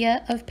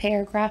idea of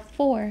paragraph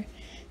 4?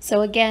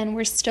 So again,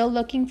 we're still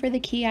looking for the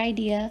key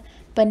idea,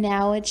 but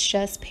now it's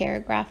just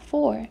paragraph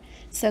 4.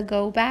 So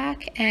go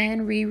back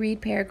and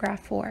reread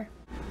paragraph 4.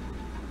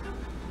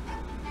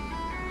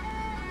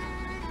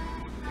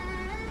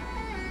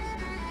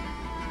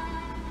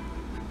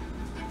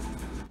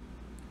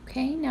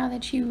 Okay, now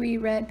that you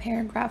reread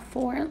paragraph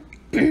 4,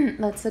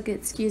 let's look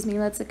at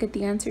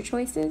the answer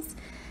choices.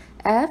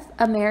 F,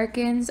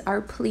 Americans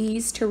are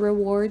pleased to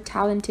reward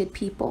talented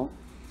people.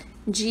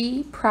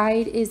 G,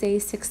 Pride is a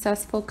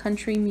successful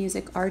country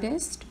music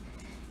artist.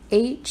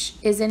 H,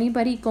 Is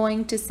Anybody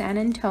Going to San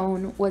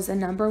Antone was a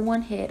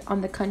 #1 hit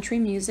on the country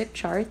music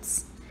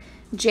charts.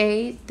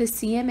 J, the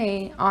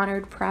CMA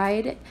honored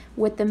Pride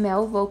with the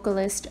Male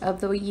Vocalist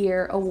of the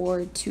Year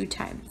award 2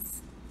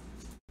 times.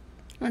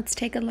 Let's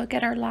take a look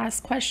at our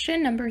last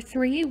question, number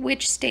 3.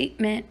 Which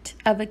statement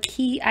of a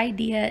key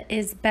idea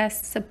is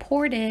best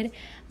supported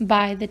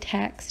by the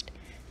text?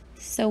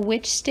 So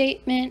which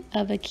statement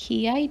of a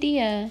key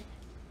idea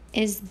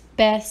is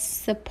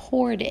best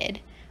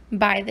supported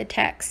by the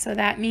text? So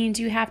that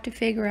means you have to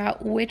figure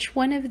out which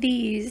one of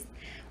these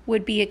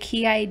would be a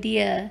key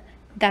idea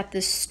that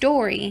the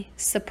story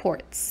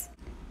supports.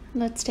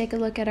 Let's take a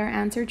look at our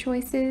answer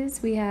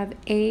choices. We have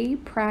A,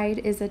 Pride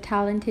is a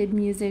talented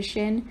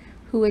musician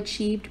who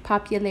achieved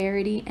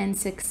popularity and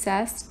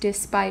success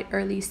despite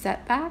early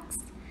setbacks.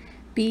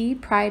 B,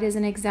 Pride is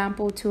an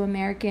example to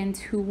Americans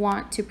who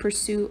want to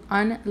pursue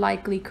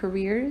unlikely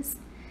careers.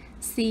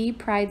 C,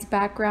 Pride's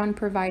background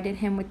provided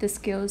him with the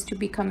skills to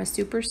become a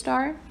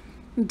superstar.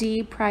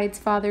 D, Pride's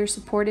father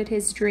supported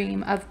his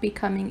dream of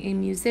becoming a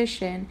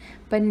musician,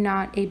 but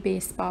not a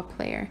baseball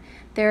player.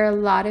 There are a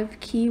lot of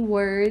key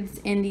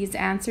words in these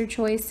answer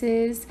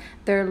choices.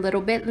 They're a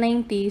little bit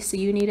lengthy, so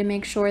you need to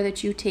make sure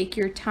that you take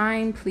your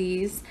time,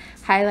 please.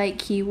 Highlight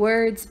key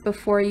words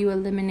before you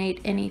eliminate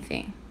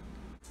anything.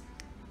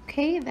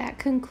 Okay, that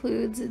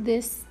concludes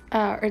this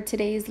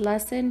today's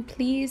lesson.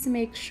 Please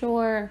make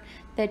sure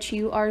that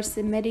you are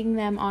submitting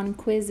them on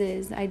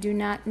quizzes. I do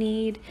not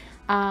need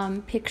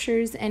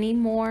pictures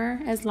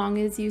anymore as long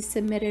as you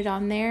submit it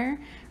on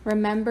there.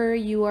 Remember,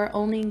 you are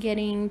only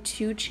getting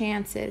 2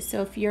 chances.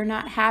 So if you're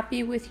not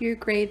happy with your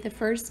grade the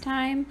first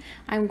time,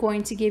 I'm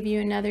going to give you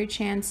another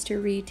chance to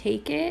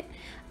retake it.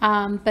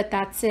 But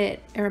that's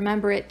it. And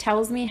remember, it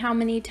tells me how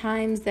many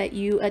times that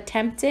you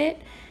attempt it,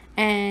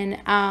 and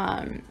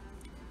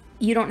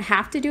you don't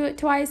have to do it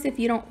twice if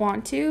you don't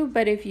want to,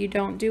 but if you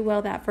don't do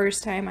well that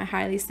first time, I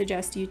highly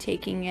suggest you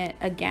taking it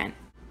again.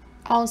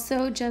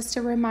 Also, just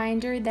a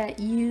reminder that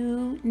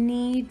you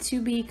need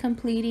to be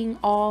completing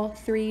all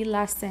 3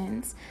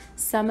 lessons.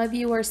 Some of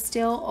you are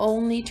still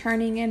only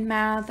turning in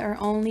math, or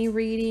only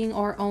reading,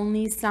 or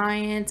only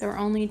science, or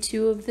only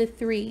 2 of the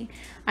 3.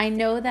 I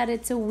know that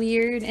it's a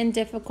weird and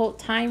difficult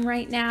time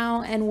right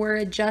now, and we're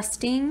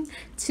adjusting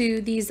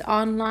to these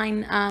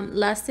online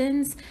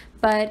lessons,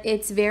 but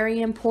it's very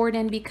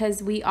important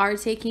because we are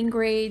taking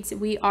grades,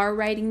 we are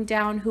writing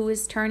down who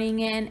is turning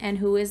in and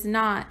who is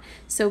not.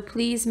 So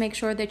please make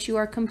sure that you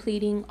are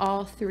completing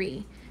all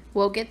 3.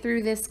 We'll get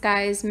through this,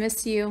 guys.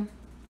 Miss you.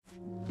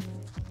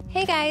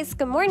 Hey guys,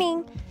 good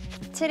morning.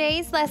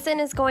 Today's lesson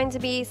is going to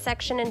be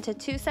sectioned into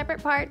 2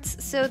 separate parts.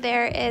 So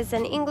there is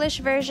an English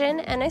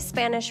version and a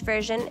Spanish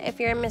version. If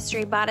you're in Mr.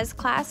 Ibarra's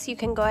class, you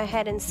can go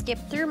ahead and skip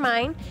through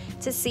mine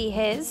to see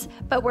his,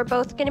 but we're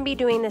both going to be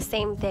doing the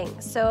same thing.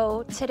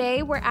 So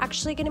today we're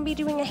actually going to be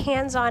doing a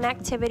hands-on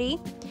activity.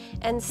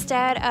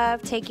 Instead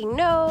of taking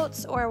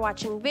notes or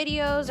watching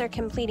videos or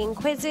completing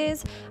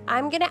quizzes,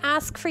 I'm going to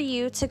ask for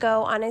you to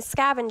go on a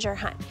scavenger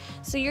hunt.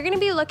 So you're going to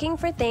be looking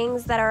for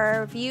things that are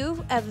a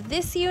review of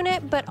this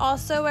unit, but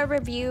also a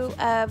review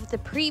of the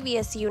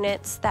previous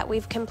units that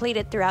we've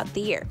completed throughout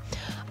the year.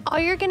 All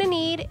you're going to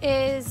need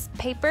is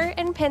paper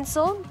and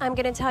pencil. I'm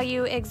going to tell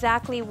you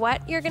exactly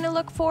what you're going to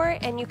look for,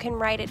 and you can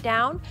write it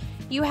down.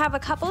 You have a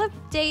couple of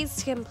days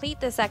to complete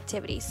this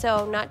activity,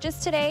 so not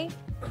just today.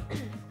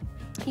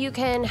 You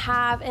can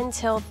have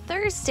until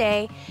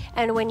Thursday,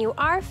 and when you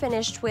are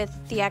finished with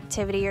the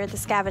activity or the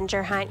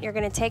scavenger hunt, you're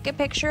going to take a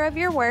picture of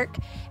your work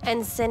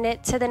and send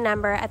it to the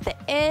number at the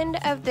end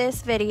of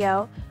this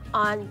video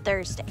on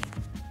Thursday.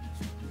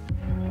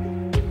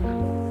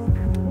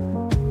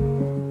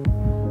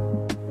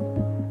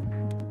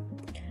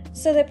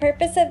 So the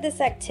purpose of this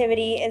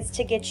activity is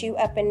to get you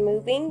up and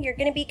moving. You're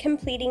going to be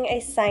completing a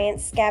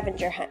science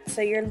scavenger hunt.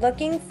 So you're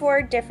looking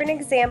for different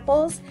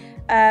examples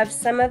of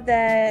some of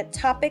the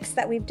topics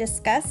that we've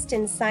discussed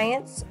in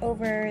science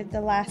over the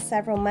last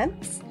several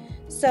months.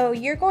 So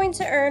you're going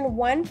to earn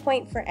 1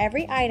 point for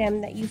every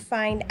item that you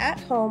find at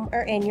home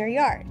or in your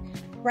yard.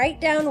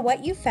 Write down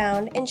what you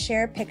found and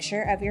share a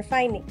picture of your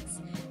findings.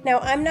 Now,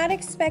 I'm not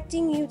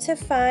expecting you to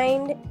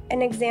find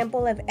an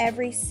example of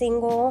every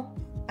single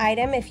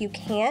item. If you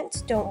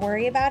can't, don't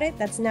worry about it.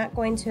 That's not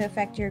going to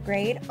affect your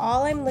grade.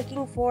 All I'm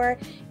looking for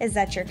is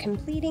that you're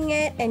completing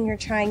it and you're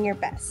trying your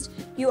best.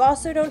 You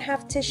also don't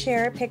have to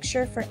share a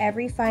picture for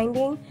every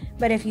finding,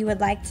 but if you would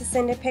like to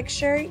send a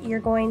picture, you're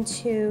going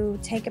to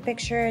take a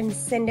picture and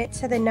send it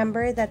to the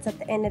number that's at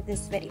the end of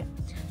this video.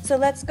 So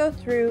let's go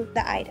through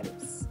the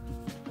items.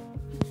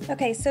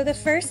 Okay, so the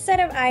first set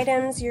of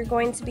items you're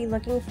going to be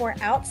looking for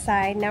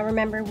outside. Now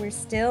remember, we're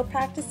still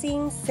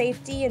practicing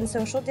safety and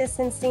social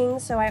distancing,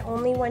 so I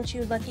only want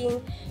you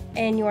looking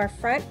in your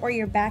front or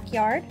your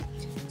backyard.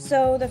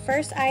 So the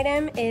first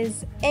item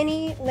is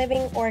any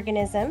living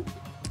organism,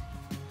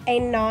 a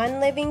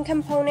non-living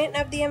component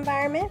of the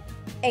environment,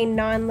 a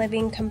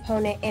non-living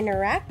component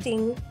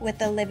interacting with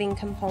a living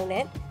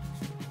component,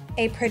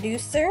 a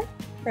producer.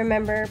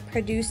 Remember,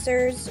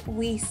 producers,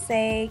 we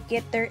say,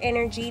 get their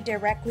energy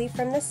directly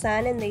from the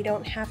sun and they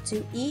don't have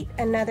to eat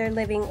another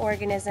living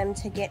organism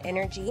to get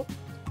energy.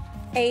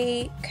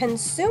 A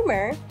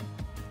consumer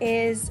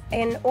is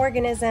an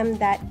organism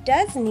that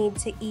does need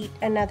to eat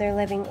another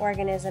living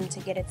organism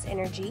to get its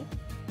energy.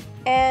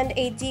 And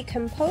a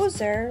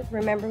decomposer,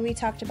 remember we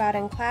talked about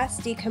in class,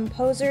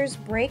 decomposers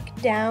break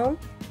down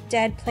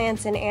dead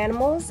plants and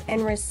animals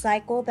and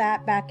recycle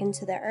that back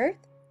into the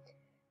earth.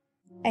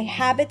 A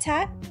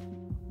habitat,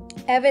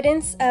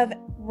 evidence of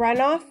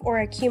runoff or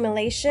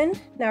accumulation.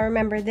 Now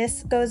remember,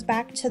 this goes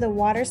back to the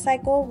water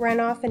cycle.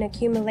 Runoff and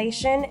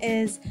accumulation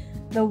is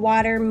the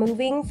water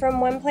moving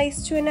from one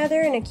place to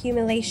another, and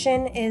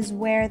accumulation is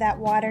where that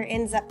water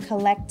ends up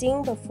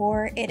collecting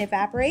before it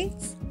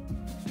evaporates.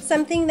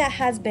 Something that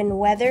has been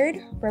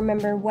weathered.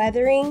 Remember,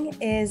 weathering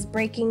is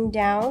breaking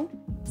down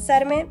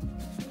sediment.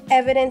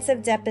 Evidence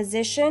of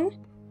deposition.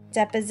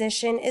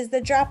 Deposition is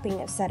the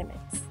dropping of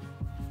sediments.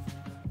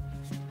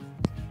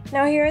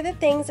 Now here are the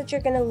things that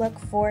you're going to look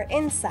for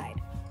inside.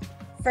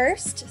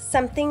 First,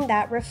 something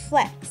that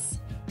reflects.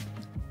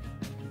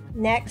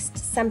 Next,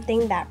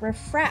 something that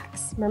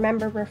refracts.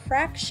 Remember,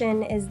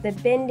 refraction is the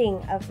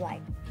bending of light.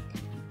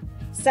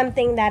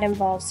 Something that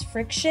involves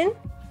friction,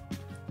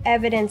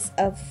 evidence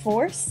of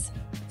force,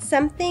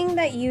 something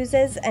that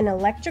uses an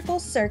electrical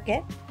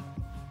circuit,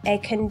 a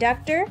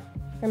conductor.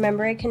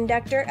 Remember, a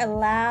conductor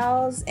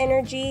allows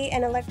energy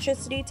and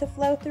electricity to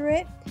flow through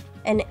it.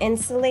 An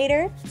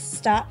insulator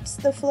stops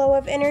the flow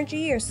of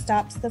energy or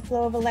stops the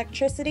flow of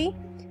electricity.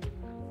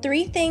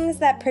 3 things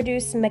that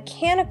produce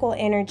mechanical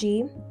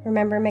energy.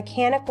 Remember,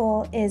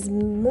 mechanical is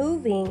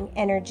moving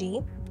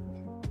energy.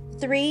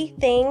 3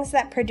 things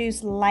that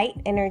produce light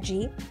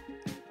energy.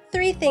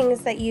 3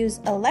 things that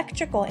use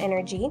electrical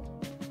energy.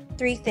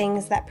 3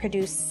 things that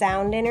produce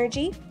sound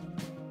energy.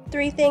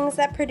 3 things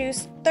that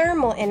produce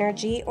thermal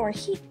energy or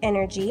heat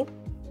energy.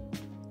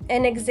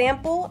 An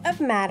example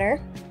of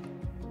matter: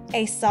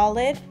 a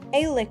solid,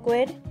 a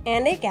liquid,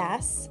 and a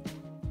gas.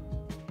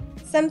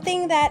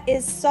 Something that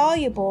is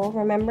soluble,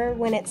 remember,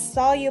 when it's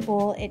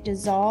soluble, it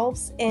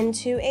dissolves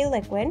into a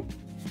liquid.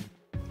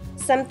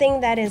 Something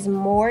that is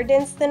more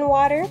dense than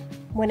water.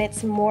 When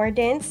it's more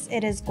dense,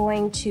 it is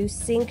going to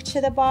sink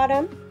to the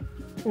bottom,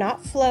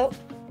 not float.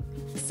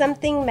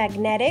 Something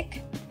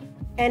magnetic,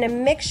 and a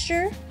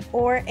mixture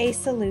or a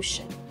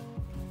solution.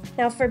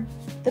 Now for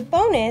the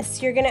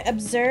bonus, you're going to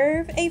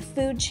observe a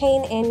food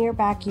chain in your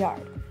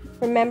backyard.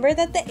 Remember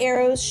that the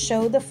arrows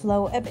show the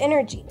flow of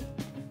energy.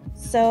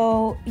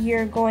 So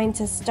you're going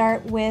to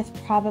start with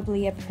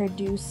probably a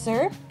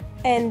producer,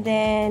 and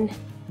then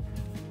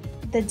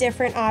the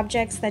different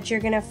objects that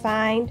you're going to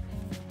find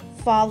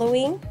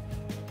following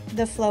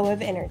the flow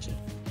of energy.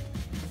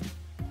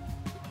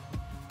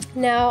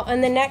 Now on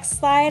the next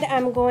slide,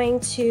 I'm going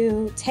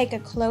to take a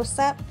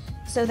close-up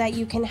so that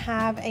you can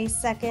have a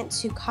second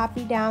to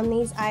copy down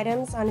these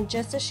items on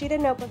just a sheet of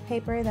notebook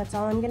paper. That's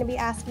all I'm going to be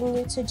asking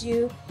you to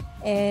do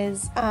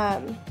is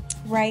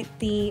write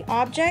the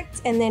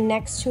object, and then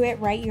next to it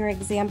write your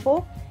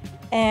example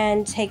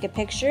and take a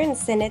picture and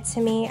send it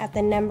to me at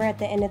the number at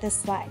the end of the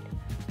slide.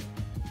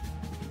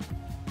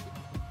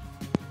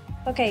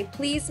 Okay,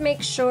 please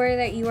make sure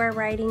that you are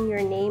writing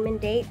your name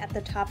and date at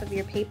the top of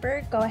your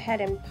paper. Go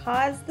ahead and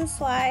pause the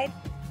slide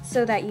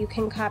so that you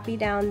can copy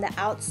down the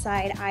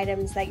outside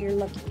items that you're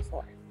looking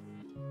for.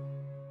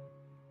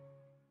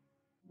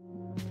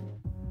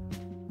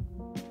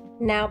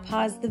 Now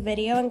pause the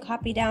video and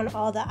copy down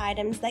all the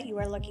items that you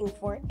are looking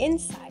for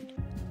inside.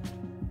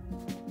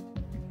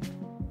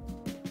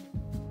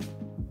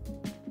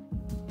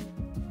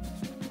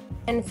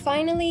 And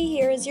finally,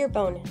 here is your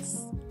bonus.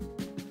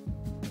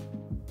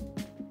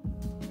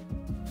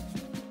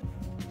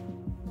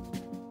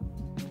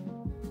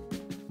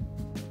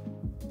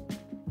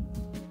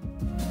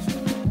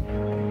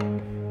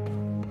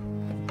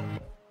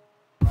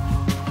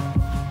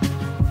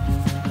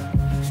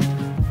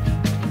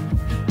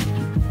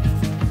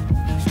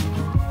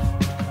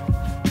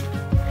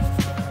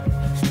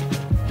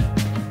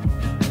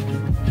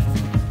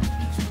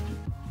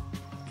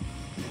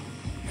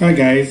 Hi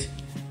guys,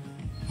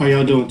 how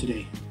y'all doing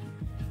today?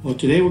 Well,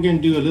 today we're going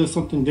to do a little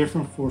something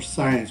different for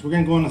science. We're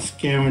going to go on a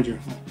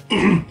scavenger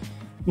hunt.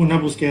 Una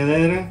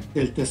buscadera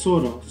del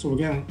tesoro. So we're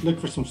going to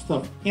look for some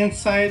stuff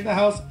inside the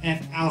house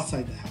and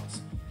outside the house.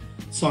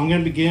 So I'm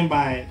going to begin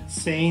by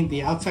saying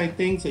the outside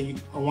things that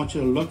I want you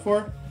to look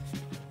for.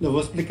 Les voy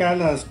a explicar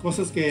las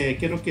cosas que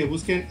quiero que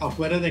busquen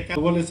afuera de casa.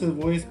 Luego les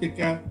voy a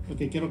explicar lo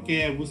que quiero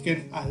que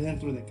busquen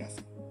adentro de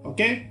casa.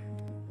 ¿Ok?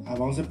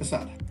 Vamos a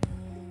empezar.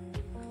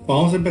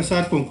 Vamos a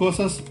empezar con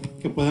cosas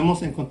que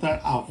podemos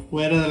encontrar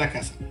afuera de la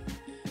casa.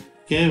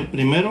 Que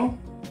primero,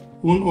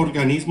 un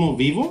organismo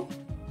vivo,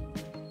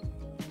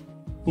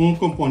 un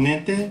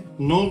componente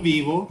no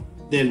vivo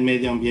del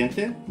medio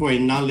ambiente, or a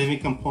non-living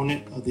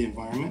component of the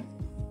environment.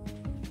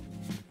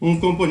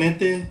 Un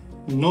componente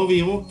no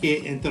vivo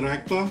que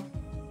interactúa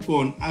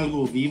con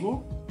algo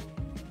vivo.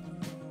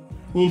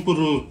 Un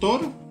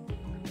productor,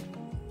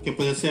 que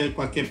puede ser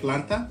cualquier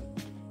planta.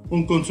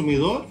 Un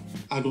consumidor,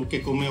 algo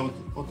que come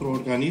otro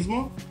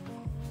organismo.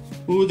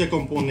 Un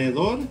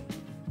decomponedor,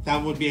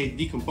 that would be a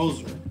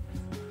decomposer.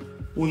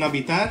 Un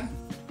habitar,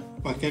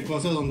 cualquier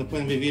cosa donde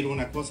pueden vivir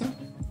una cosa.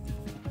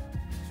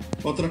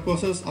 Otras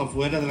cosas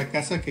afuera de la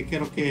casa que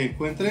quiero que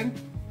encuentren: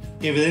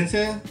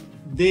 evidencia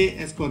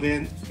de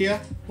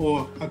escorrencia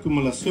o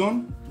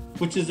acumulación,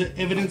 which is the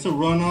evidence of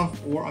runoff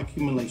or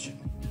accumulation.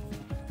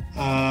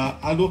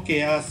 Algo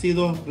que ha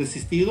sido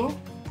resistido,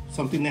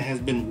 something that has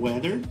been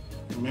weathered.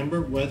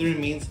 Remember, weather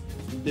means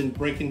it's been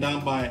broken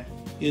down by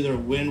either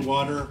wind,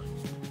 water,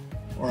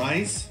 or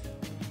ice.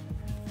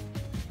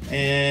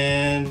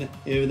 And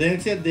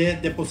evidencia de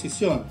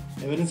deposición,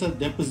 evidence of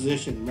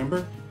deposition.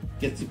 Remember,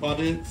 gets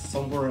deposited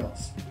somewhere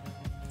else.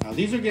 Now,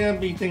 these are going to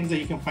be things that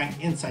you can find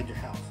inside your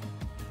house,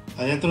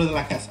 adentro de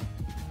la casa.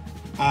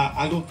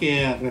 Algo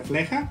que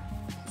refleja,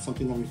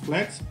 something that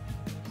reflects.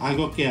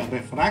 Algo que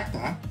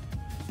refracta,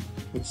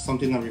 which is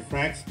something that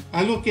refracts.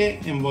 Algo que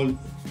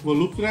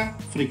involucra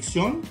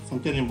fricción,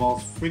 something that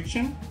involves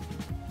friction.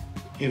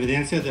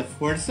 Evidencia de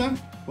fuerza,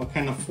 what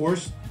kind of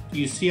force do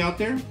you see out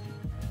there?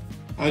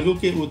 Algo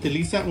que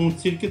utiliza un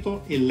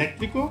circuito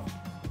eléctrico,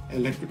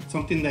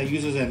 something that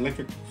uses an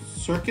electric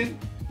circuit.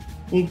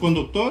 Un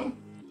conductor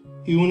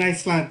y un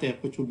aislante,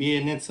 which would be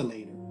an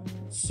insulator.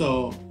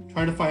 So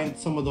try to find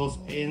some of those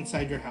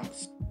inside your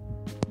house.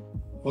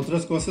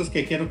 Otras cosas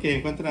que quiero que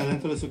encuentren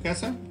adentro de su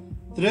casa: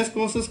 3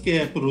 cosas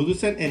que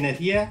producen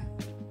energía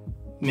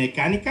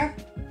mecánica,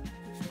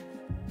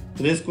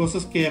 3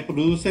 cosas que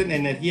producen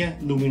energía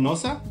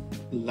luminosa,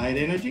 light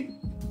energy,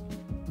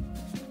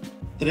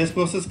 3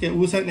 cosas que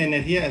usan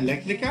energía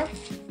eléctrica,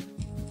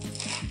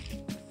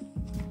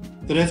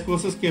 3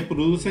 cosas que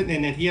producen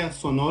energía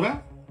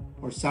sonora,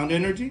 or sound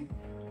energy,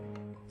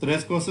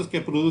 3 cosas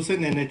que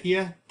producen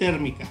energía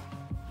térmica.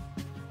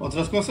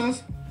 Otras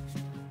cosas: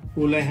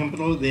 un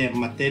ejemplo de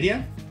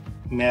materia,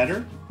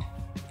 matter,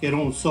 que era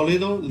un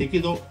sólido,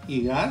 líquido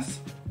y gas.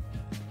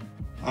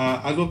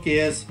 Algo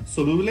que es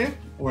soluble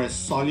o es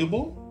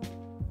soluble.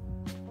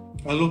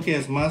 Algo que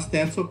es más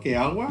denso que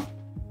agua.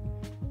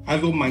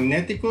 Algo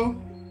magnético,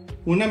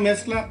 una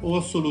mezcla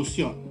o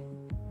solución.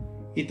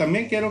 Y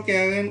también quiero que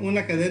hagan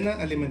una cadena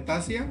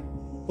alimentaria.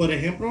 Por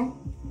ejemplo,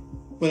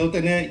 puedo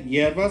tener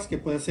hierbas, que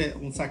puede ser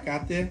un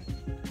zacate,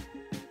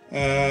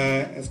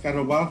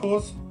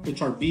 escarabajos,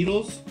 which are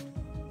beetles,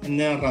 and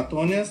then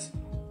ratones,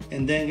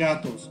 and then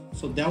gatos.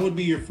 So that would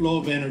be your flow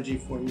of energy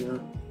for your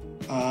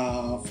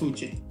food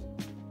chain.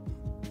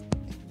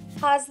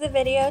 Pause the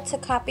video to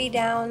copy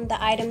down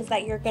the items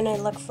that you're going to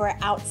look for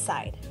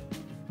outside.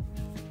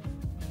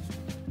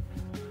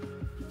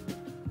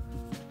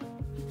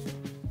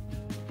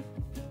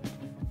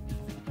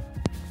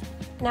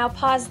 Now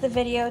pause the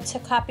video to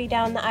copy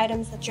down the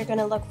items that you're going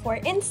to look for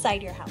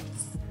inside your house.